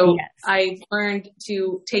 So I've learned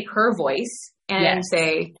to take her voice and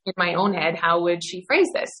say in my own head, how would she phrase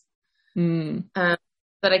this? That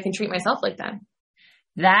I can treat myself like that.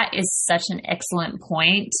 That is such an excellent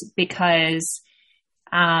point because,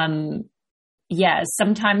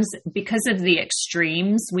 sometimes because of the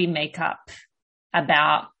extremes we make up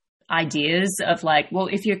about ideas of like, well,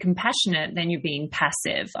 if you're compassionate, then you're being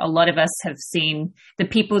passive. A lot of us have seen the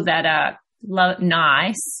people that are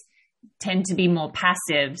nice tend to be more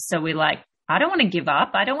passive. So we're like, I don't want to give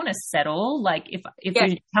up. I don't want to settle. Like if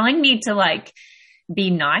you're telling me to like be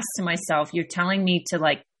nice to myself, you're telling me to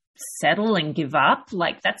like settle and give up.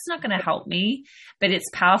 Like that's not going to help me. But it's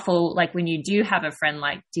powerful. Like when you do have a friend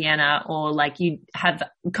like Deanna, or like you have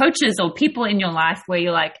coaches or people in your life where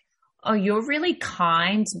you're like, oh, you're really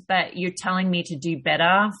kind, but you're telling me to do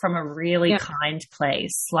better from a really kind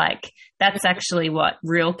place. Like that's actually what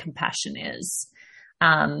real compassion is.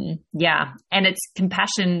 And it's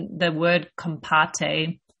compassion, the word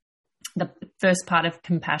compate, the first part of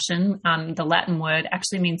compassion, the Latin word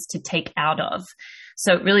actually means to take out of.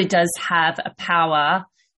 So it really does have a power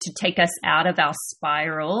to take us out of our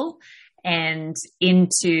spiral and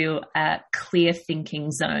into a clear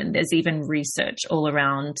thinking zone. There's even research all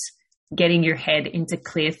around getting your head into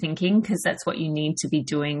clear thinking, because that's what you need to be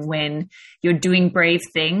doing when you're doing brave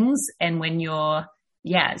things and when you're,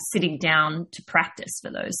 sitting down to practice for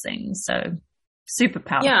those things. So super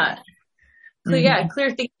powerful. Yeah. Clear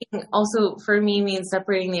thinking also for me means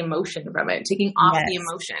separating the emotion from it, taking off the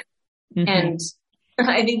emotion. And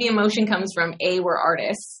I think the emotion comes from we're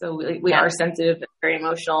artists. So we are sensitive and very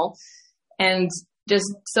emotional, and just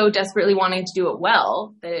so desperately wanting to do it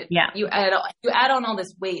well that you add on all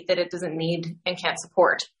this weight that it doesn't need and can't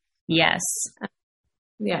support. Yes.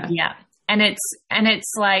 Yeah. And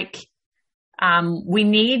it's like, we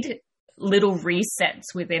need little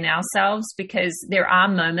resets within ourselves, because there are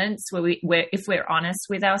moments where if we're honest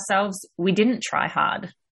with ourselves, we didn't try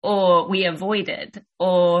hard, or we avoided,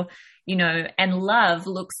 or, and love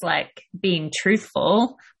looks like being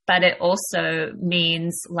truthful, but it also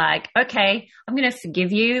means like, okay, I'm going to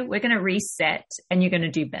forgive you. We're going to reset and you're going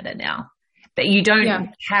to do better now. But you don't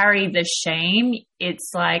carry the shame.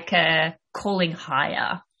 It's like a calling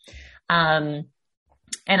higher. And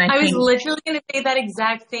I was literally going to say that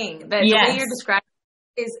exact thing, that the way you're describing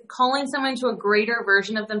is calling someone to a greater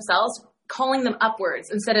version of themselves, calling them upwards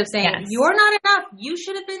instead of saying, you're not enough. You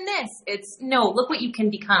should have been this. It's no, look what you can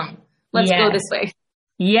become. Let's go this way.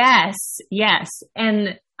 Yes.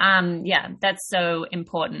 And that's so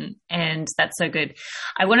important, and that's so good.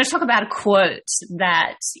 I want to talk about a quote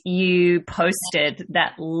that you posted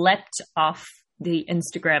that leapt off the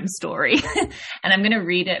Instagram story, and I'm going to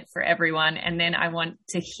read it for everyone, and then I want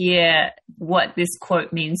to hear what this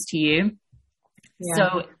quote means to you.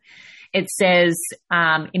 So it says,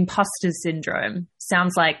 imposter syndrome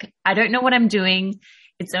sounds like, I don't know what I'm doing.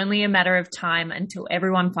 It's only a matter of time until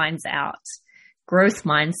everyone finds out. Growth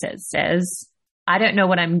mindset says, I don't know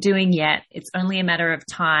what I'm doing yet. It's only a matter of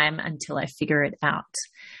time until I figure it out.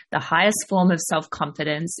 The highest form of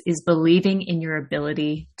self-confidence is believing in your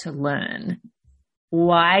ability to learn.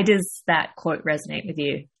 Why does that quote resonate with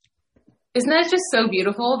you? Isn't that just so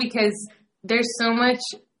beautiful? Because there's so much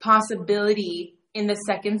possibility in the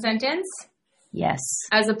second sentence. Yes.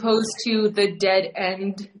 As opposed to the dead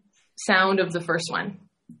end sound of the first one.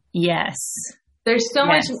 Yes. There's so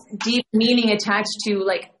much deep meaning attached to,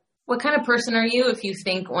 like, what kind of person are you if you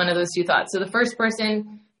think one of those two thoughts? So the first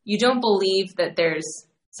person, you don't believe that there's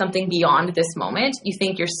something beyond this moment. You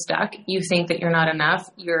think you're stuck. You think that you're not enough.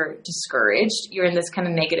 You're discouraged. You're in this kind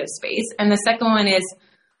of negative space. And the second one is,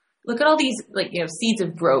 look at all these, seeds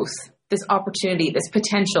of growth, this opportunity, this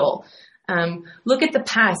potential. Look at the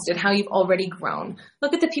past and how you've already grown.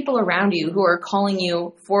 Look at the people around you who are calling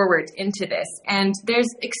you forward into this. And there's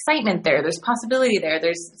excitement there. There's possibility there.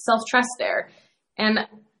 There's self-trust there. And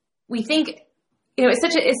we think,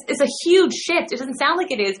 it's a huge shift. It doesn't sound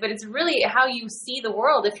like it is, but it's really how you see the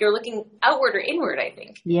world if you're looking outward or inward, I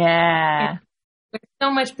think. Yeah. And there's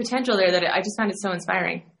so much potential there that I just found it so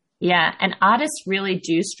inspiring. Yeah. And artists really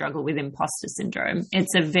do struggle with imposter syndrome.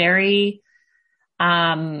 It's a very,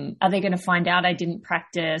 are they going to find out I didn't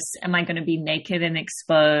practice? Am I going to be naked and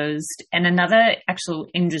exposed? And another actual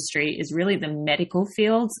industry is really the medical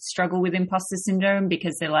fields struggle with imposter syndrome,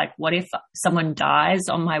 because they're like, what if someone dies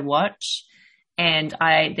on my watch? And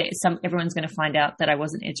everyone's going to find out that I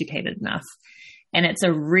wasn't educated enough. And it's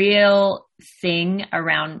a real thing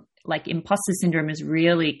around, like, imposter syndrome is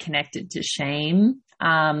really connected to shame,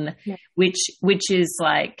 which is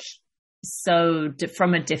like,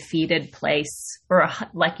 from a defeated place, or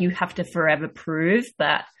like you have to forever prove.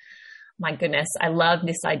 But my goodness, I love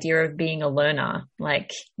this idea of being a learner.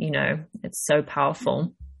 Like, it's so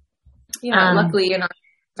powerful. Yeah. Luckily in our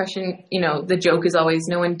profession, the joke is always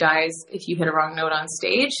no one dies if you hit a wrong note on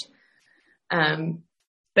stage.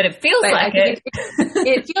 But it feels like it.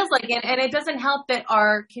 It feels like it. And it doesn't help that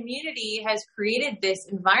our community has created this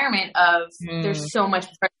environment of there's so much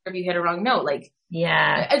pressure if you hit a wrong note. Like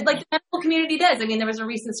the medical community does. I mean, there was a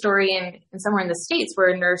recent story in somewhere in the States where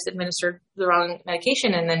a nurse administered the wrong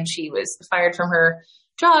medication and then she was fired from her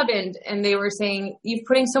job. And they were saying, you're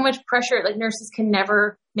putting so much pressure, like nurses can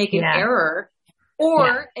never make an error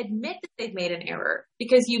or admit that they've made an error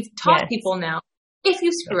because you've taught people now, if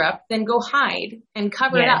you screw up, then go hide and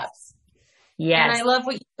cover it up. Yes. And I love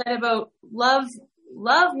what you said about love.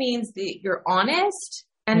 Love means that you're honest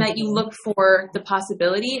and that you look for the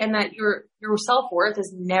possibility and that your self-worth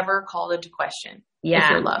is never called into question if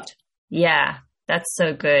you're loved. Yeah, that's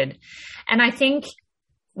so good. And I think,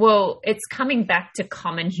 it's coming back to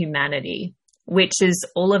common humanity, which is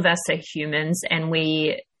all of us are humans, and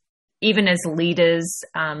we, even as leaders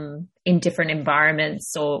in different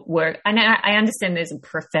environments or work, and I understand there's a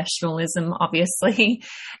professionalism, obviously,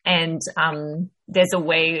 and there's a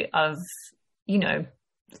way of,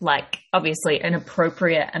 like obviously an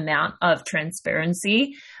appropriate amount of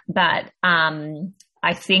transparency. But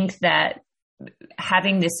I think that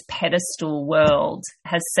having this pedestal world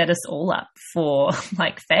has set us all up for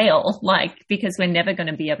fail, because we're never going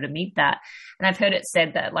to be able to meet that. And I've heard it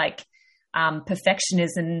said that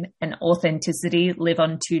perfectionism and authenticity live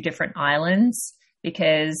on two different islands,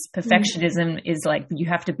 because perfectionism is you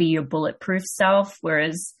have to be your bulletproof self,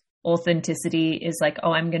 whereas authenticity is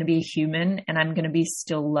I'm going to be a human and I'm going to be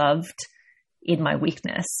still loved in my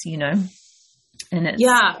weakness, and it's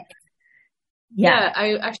yeah.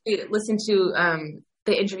 I actually listened to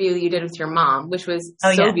the interview you did with your mom, which was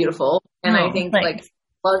so beautiful, and I think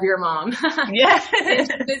love your mom. Yeah. And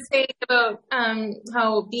she was saying about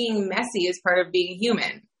how being messy is part of being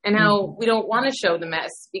human and how we don't want to show the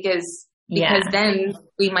mess because then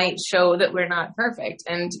we might show that we're not perfect.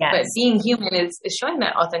 But being human is showing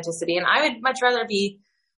that authenticity. And I would much rather be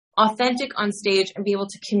authentic on stage and be able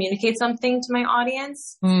to communicate something to my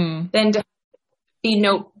audience than to be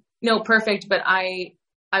no perfect, but I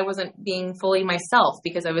wasn't being fully myself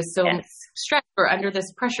because I was so stressed or under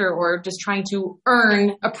this pressure or just trying to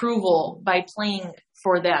earn approval by playing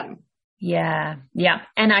for them. Yeah. Yeah.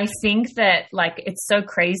 And I think that it's so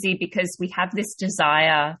crazy because we have this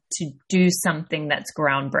desire to do something that's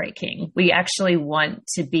groundbreaking. We actually want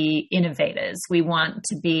to be innovators. We want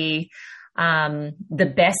to be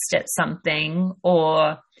the best at something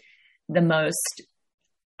or the most,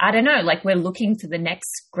 I don't know, we're looking for the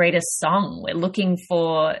next greatest song. We're looking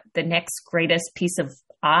for the next greatest piece of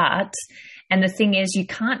art. And the thing is, you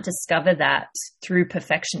can't discover that through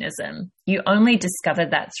perfectionism. You only discover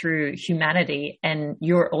that through humanity and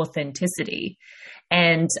your authenticity.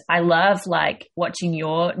 And I love watching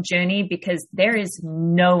your journey because there is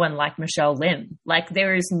no one like Michelle Lynn.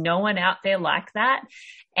 There is no one out there like that.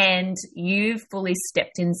 And you've fully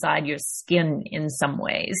stepped inside your skin in some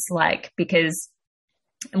ways,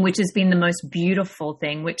 which has been the most beautiful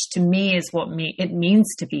thing, which to me is what it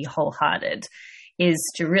means to be wholehearted, is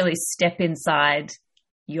to really step inside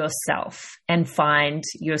yourself and find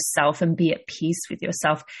yourself and be at peace with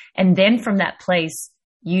yourself. And then from that place,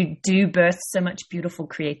 you do birth so much beautiful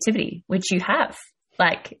creativity, which you have.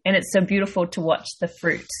 And it's so beautiful to watch the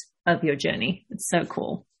fruit of your journey. It's so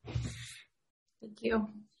cool. Thank you.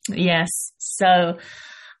 Yes. So,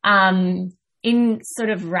 in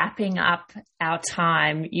sort of wrapping up our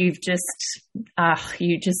time, you just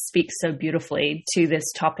speak so beautifully to this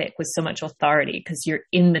topic with so much authority because you're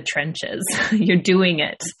in the trenches. You're doing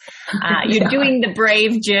it. You're doing the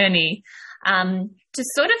brave journey. To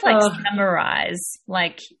sort of summarize,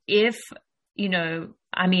 if,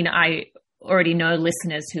 I already know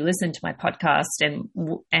listeners who listen to my podcast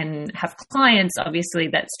and have clients, obviously,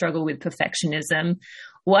 that struggle with perfectionism.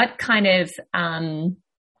 What kind of,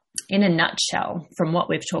 in a nutshell, from what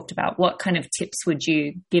we've talked about, what kind of tips would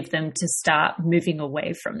you give them to start moving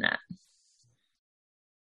away from that?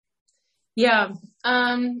 Yeah.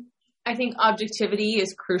 I think objectivity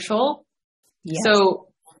is crucial. Yes. So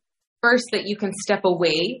first, that you can step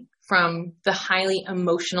away from the highly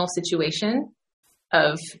emotional situation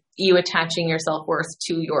of you attaching your self-worth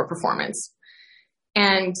to your performance.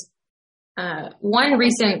 And one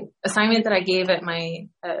recent assignment that I gave at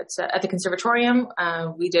the conservatorium,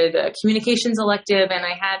 we did a communications elective, and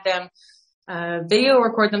I had them video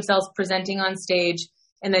record themselves presenting on stage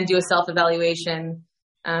and then do a self-evaluation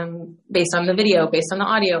based on the video, based on the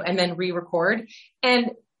audio, and then re-record.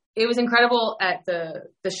 And it was incredible at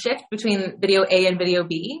the shift between video A and video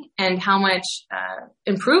B and how much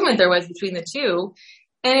improvement there was between the two.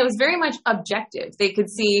 And it was very much objective. They could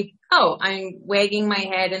see, oh, I'm wagging my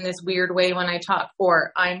head in this weird way when I talk,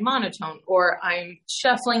 or I'm monotone, or I'm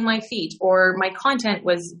shuffling my feet, or my content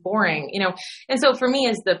was boring, And so for me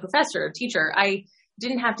as the professor or teacher, I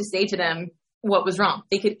didn't have to say to them what was wrong.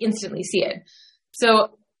 They could instantly see it.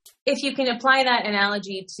 So if you can apply that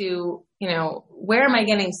analogy to, where am I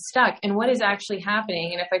getting stuck and what is actually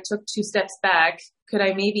happening? And if I took 2 steps back, could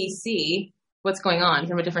I maybe see what's going on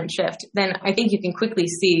from a different shift? Then I think you can quickly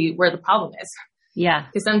see where the problem is. Yeah.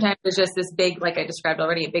 Because sometimes there's just this big, like I described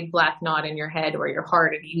already, a big black knot in your head or your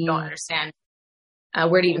heart, and you don't understand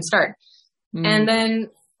where to even start. And then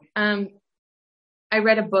I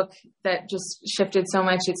read a book that just shifted so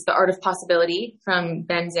much. It's The Art of Possibility from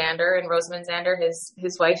Ben Zander and Rosamund Zander,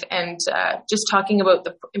 his wife, and just talking about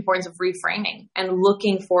the importance of reframing and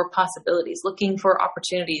looking for possibilities, looking for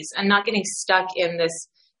opportunities, and not getting stuck in this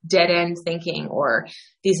dead end thinking or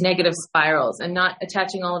these negative spirals, and not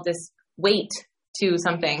attaching all of this weight to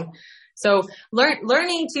something. So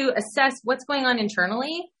learning to assess what's going on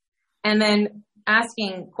internally, and then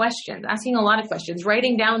asking a lot of questions,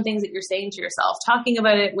 writing down things that you're saying to yourself, talking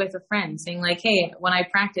about it with a friend, saying like, hey, when I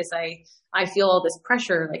practice, I feel all this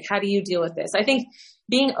pressure. Like, how do you deal with this? I think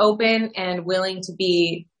being open and willing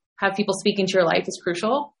to have people speak into your life is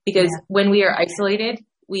crucial, because when we are isolated,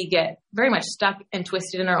 we get very much stuck and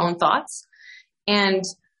twisted in our own thoughts and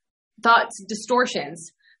thoughts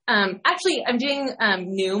distortions. Actually, I'm doing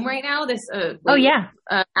Noom right now, this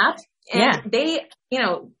app. And they,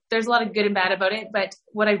 there's a lot of good and bad about it, but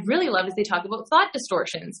what I really love is they talk about thought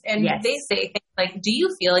distortions, and they say things like, do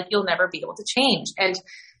you feel like you'll never be able to change? And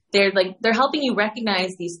they're helping you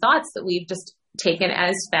recognize these thoughts that we've just taken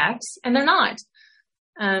as facts, and they're not.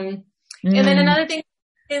 And then another thing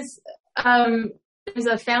is, there's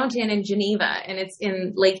a fountain in Geneva, and it's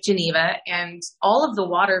in Lake Geneva, and all of the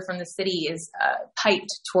water from the city is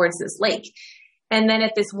piped towards this lake. And then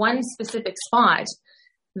at this one specific spot,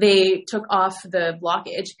 they took off the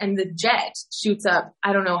blockage, and the jet shoots up,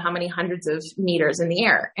 I don't know how many hundreds of meters in the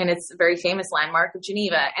air. And it's a very famous landmark of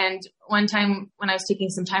Geneva. And one time when I was taking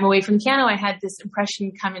some time away from the piano, I had this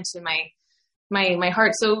impression come into my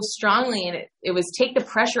heart so strongly. And it was take the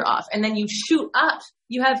pressure off, and then you shoot up.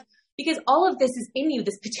 Because all of this is in you,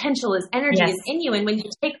 this potential, this energy is in you. And when you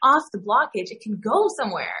take off the blockage, it can go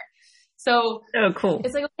somewhere. So cool.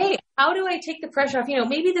 It's like, okay, how do I take the pressure off?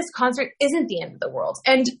 Maybe this concert isn't the end of the world.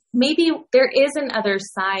 And maybe there is another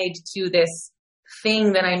side to this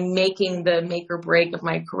thing that I'm making the make or break of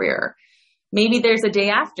my career. Maybe there's a day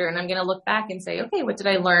after, and I'm going to look back and say, okay, what did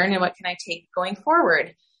I learn and what can I take going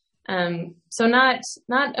forward? So not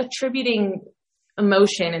attributing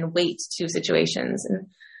emotion and weight to situations, and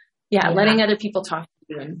letting other people talk to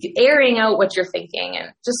you and airing out what you're thinking,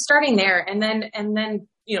 and just starting there. And then,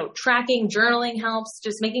 tracking, journaling helps,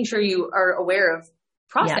 just making sure you are aware of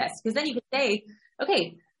process. Because then you can say,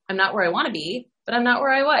 okay, I'm not where I want to be, but I'm not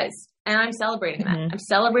where I was. And I'm celebrating that. I'm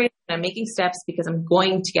celebrating and I'm making steps because I'm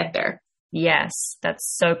going to get there. Yes,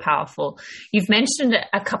 that's so powerful. You've mentioned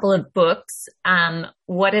a couple of books.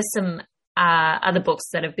 What are some other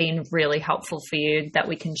books that have been really helpful for you that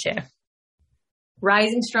we can share?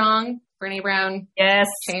 Rising Strong, Brené Brown. Yes.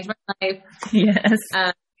 Changed my life. Yes.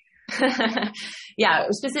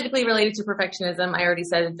 Specifically related to perfectionism. I already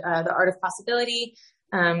said The Art of Possibility.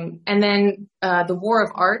 And then The War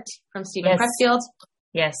of Art from Stephen Pressfield.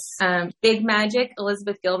 Yes. Big Magic,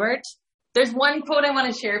 Elizabeth Gilbert. There's one quote I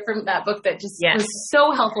want to share from that book that just was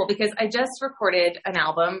so helpful, because I just recorded an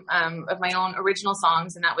album of my own original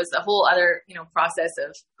songs, and that was a whole other process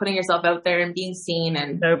of putting yourself out there and being seen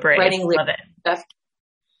and writing lyrics and stuff.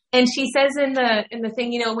 And she says in the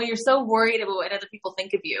thing, when you're so worried about what other people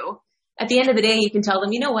think of you, at the end of the day, you can tell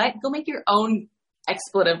them, you know what, go make your own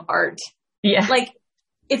expletive art. Yeah. Like,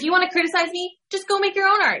 if you want to criticize me, just go make your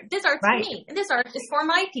own art. This art's for me, and this art is for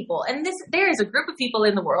my people. And there is a group of people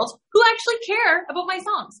in the world who actually care about my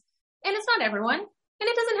songs. And it's not everyone, and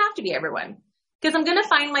it doesn't have to be everyone, because I'm going to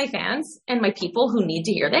find my fans and my people who need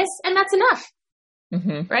to hear this, and that's enough.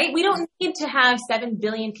 Mm-hmm. Right? We don't need to have 7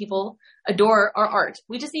 billion people adore our art.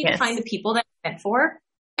 We just need to find the people that it's meant for,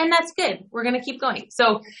 and that's good. We're going to keep going.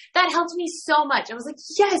 So that helped me so much. I was like,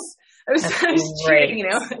 yes, I was cheering,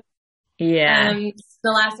 Yeah. The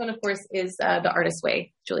last one, of course, is The Artist's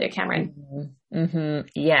Way, Julia Cameron. Mm-hmm.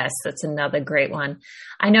 Yes, that's another great one.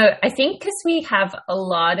 I think because we have a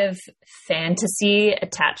lot of fantasy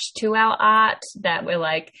attached to our art, that we're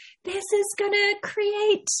like, this is going to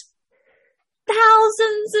create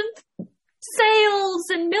thousands of sales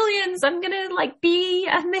and millions. I'm going to like be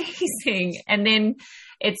amazing. And then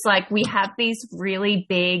it's like we have these really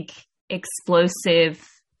big, explosive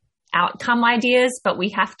outcome ideas, but we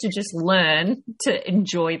have to just learn to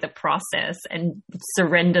enjoy the process and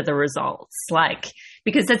surrender the results, like,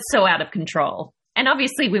 because it's so out of control. And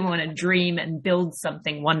obviously we want to dream and build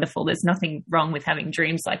something wonderful. There's nothing wrong with having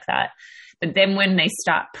dreams like that. But then when they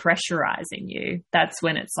start pressurizing you, that's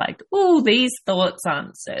when it's like, oh, these thoughts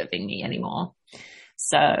aren't serving me anymore.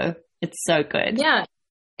 So it's so good. Yeah.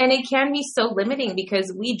 And it can be so limiting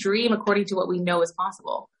because we dream according to what we know is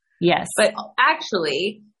possible. Yes. But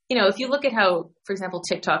actually, you know, if you look at how, for example,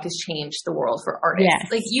 TikTok has changed the world for artists,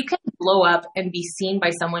 yes. like you can blow up and be seen by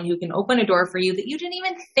someone who can open a door for you that you didn't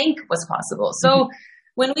even think was possible. So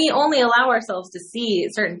when we only allow ourselves to see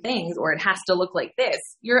certain things, or it has to look like this,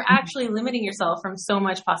 you're actually limiting yourself from so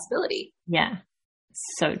much possibility. Yeah.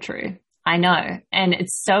 So true. I know. And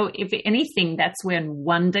it's so, if anything, that's when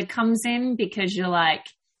wonder comes in, because you're like,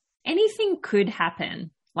 anything could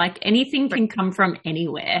happen. Like anything can come from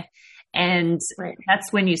anywhere. And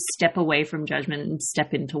that's when you step away from judgment and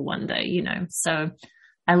step into wonder, you know. So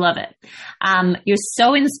I love it. You're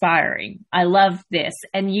so inspiring. I love this.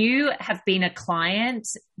 And you have been a client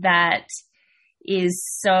that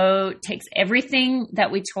takes everything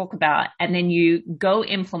that we talk about and then you go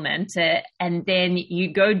implement it and then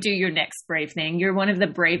you go do your next brave thing. You're one of the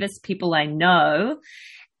bravest people I know.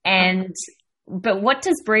 But what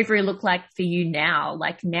does bravery look like for you now?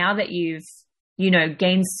 Like now that you've, you know,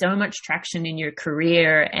 gained so much traction in your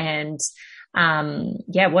career and,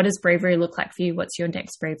 what does bravery look like for you? What's your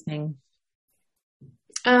next brave thing?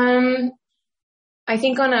 I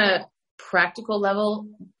think on a practical level,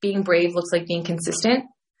 being brave looks like being consistent.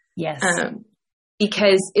 Yes.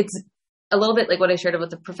 Because it's a little bit like what I shared about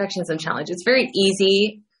the perfectionism challenge. It's very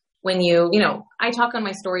easy when you know, I talk on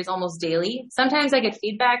my stories almost daily. Sometimes I get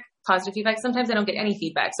feedback, positive feedback. Sometimes I don't get any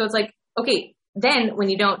feedback. So it's like, okay, then when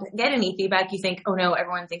you don't get any feedback, you think, oh no,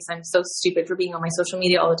 everyone thinks I'm so stupid for being on my social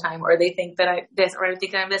media all the time, or they think that I this, or I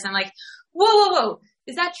think that I'm this. I'm like, whoa.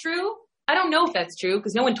 Is that true? I don't know if that's true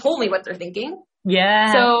because no one told me what they're thinking.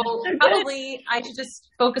 Yeah. So probably I should just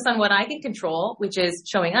focus on what I can control, which is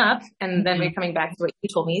showing up. And then we're coming back to what you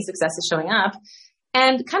told me, success is showing up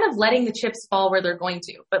and kind of letting the chips fall where they're going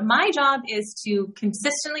to. But my job is to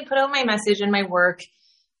consistently put out my message and my work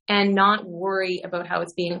and not worry about how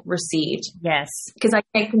it's being received. Yes. Because I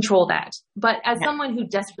can't control that. But as someone who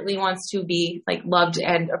desperately wants to be like loved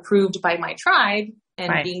and approved by my tribe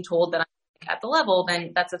and being told that I'm at the level,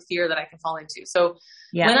 then that's a fear that I can fall into. So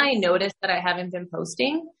when I notice that I haven't been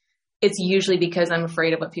posting, it's usually because I'm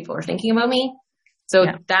afraid of what people are thinking about me. So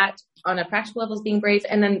that on a practical level is being brave.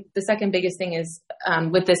 And then the second biggest thing is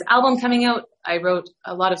with this album coming out, I wrote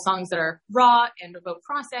a lot of songs that are raw and about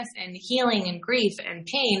process and healing and grief and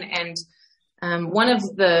pain. And one of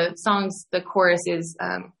the songs, the chorus is,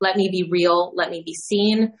 let me be real, let me be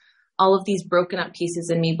seen. All of these broken up pieces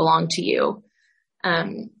in me belong to you.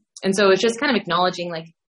 And so it's just kind of acknowledging like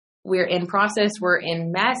we're in process, we're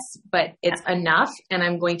in mess, but it's enough. And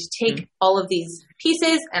I'm going to take all of these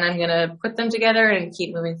pieces and I'm going to put them together and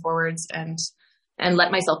keep moving forwards and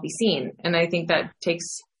let myself be seen. And I think that takes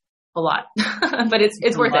a lot, but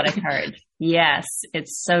it's worth it. A lot of courage. Yes,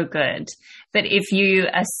 it's so good. But if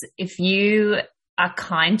you are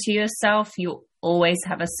kind to yourself, you'll always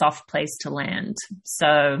have a soft place to land.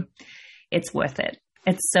 So it's worth it.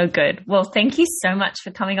 It's so good. Well, thank you so much for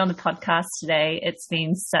coming on the podcast today. It's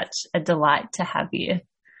been such a delight to have you.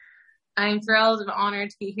 I'm thrilled and honored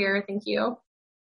to be here. Thank you.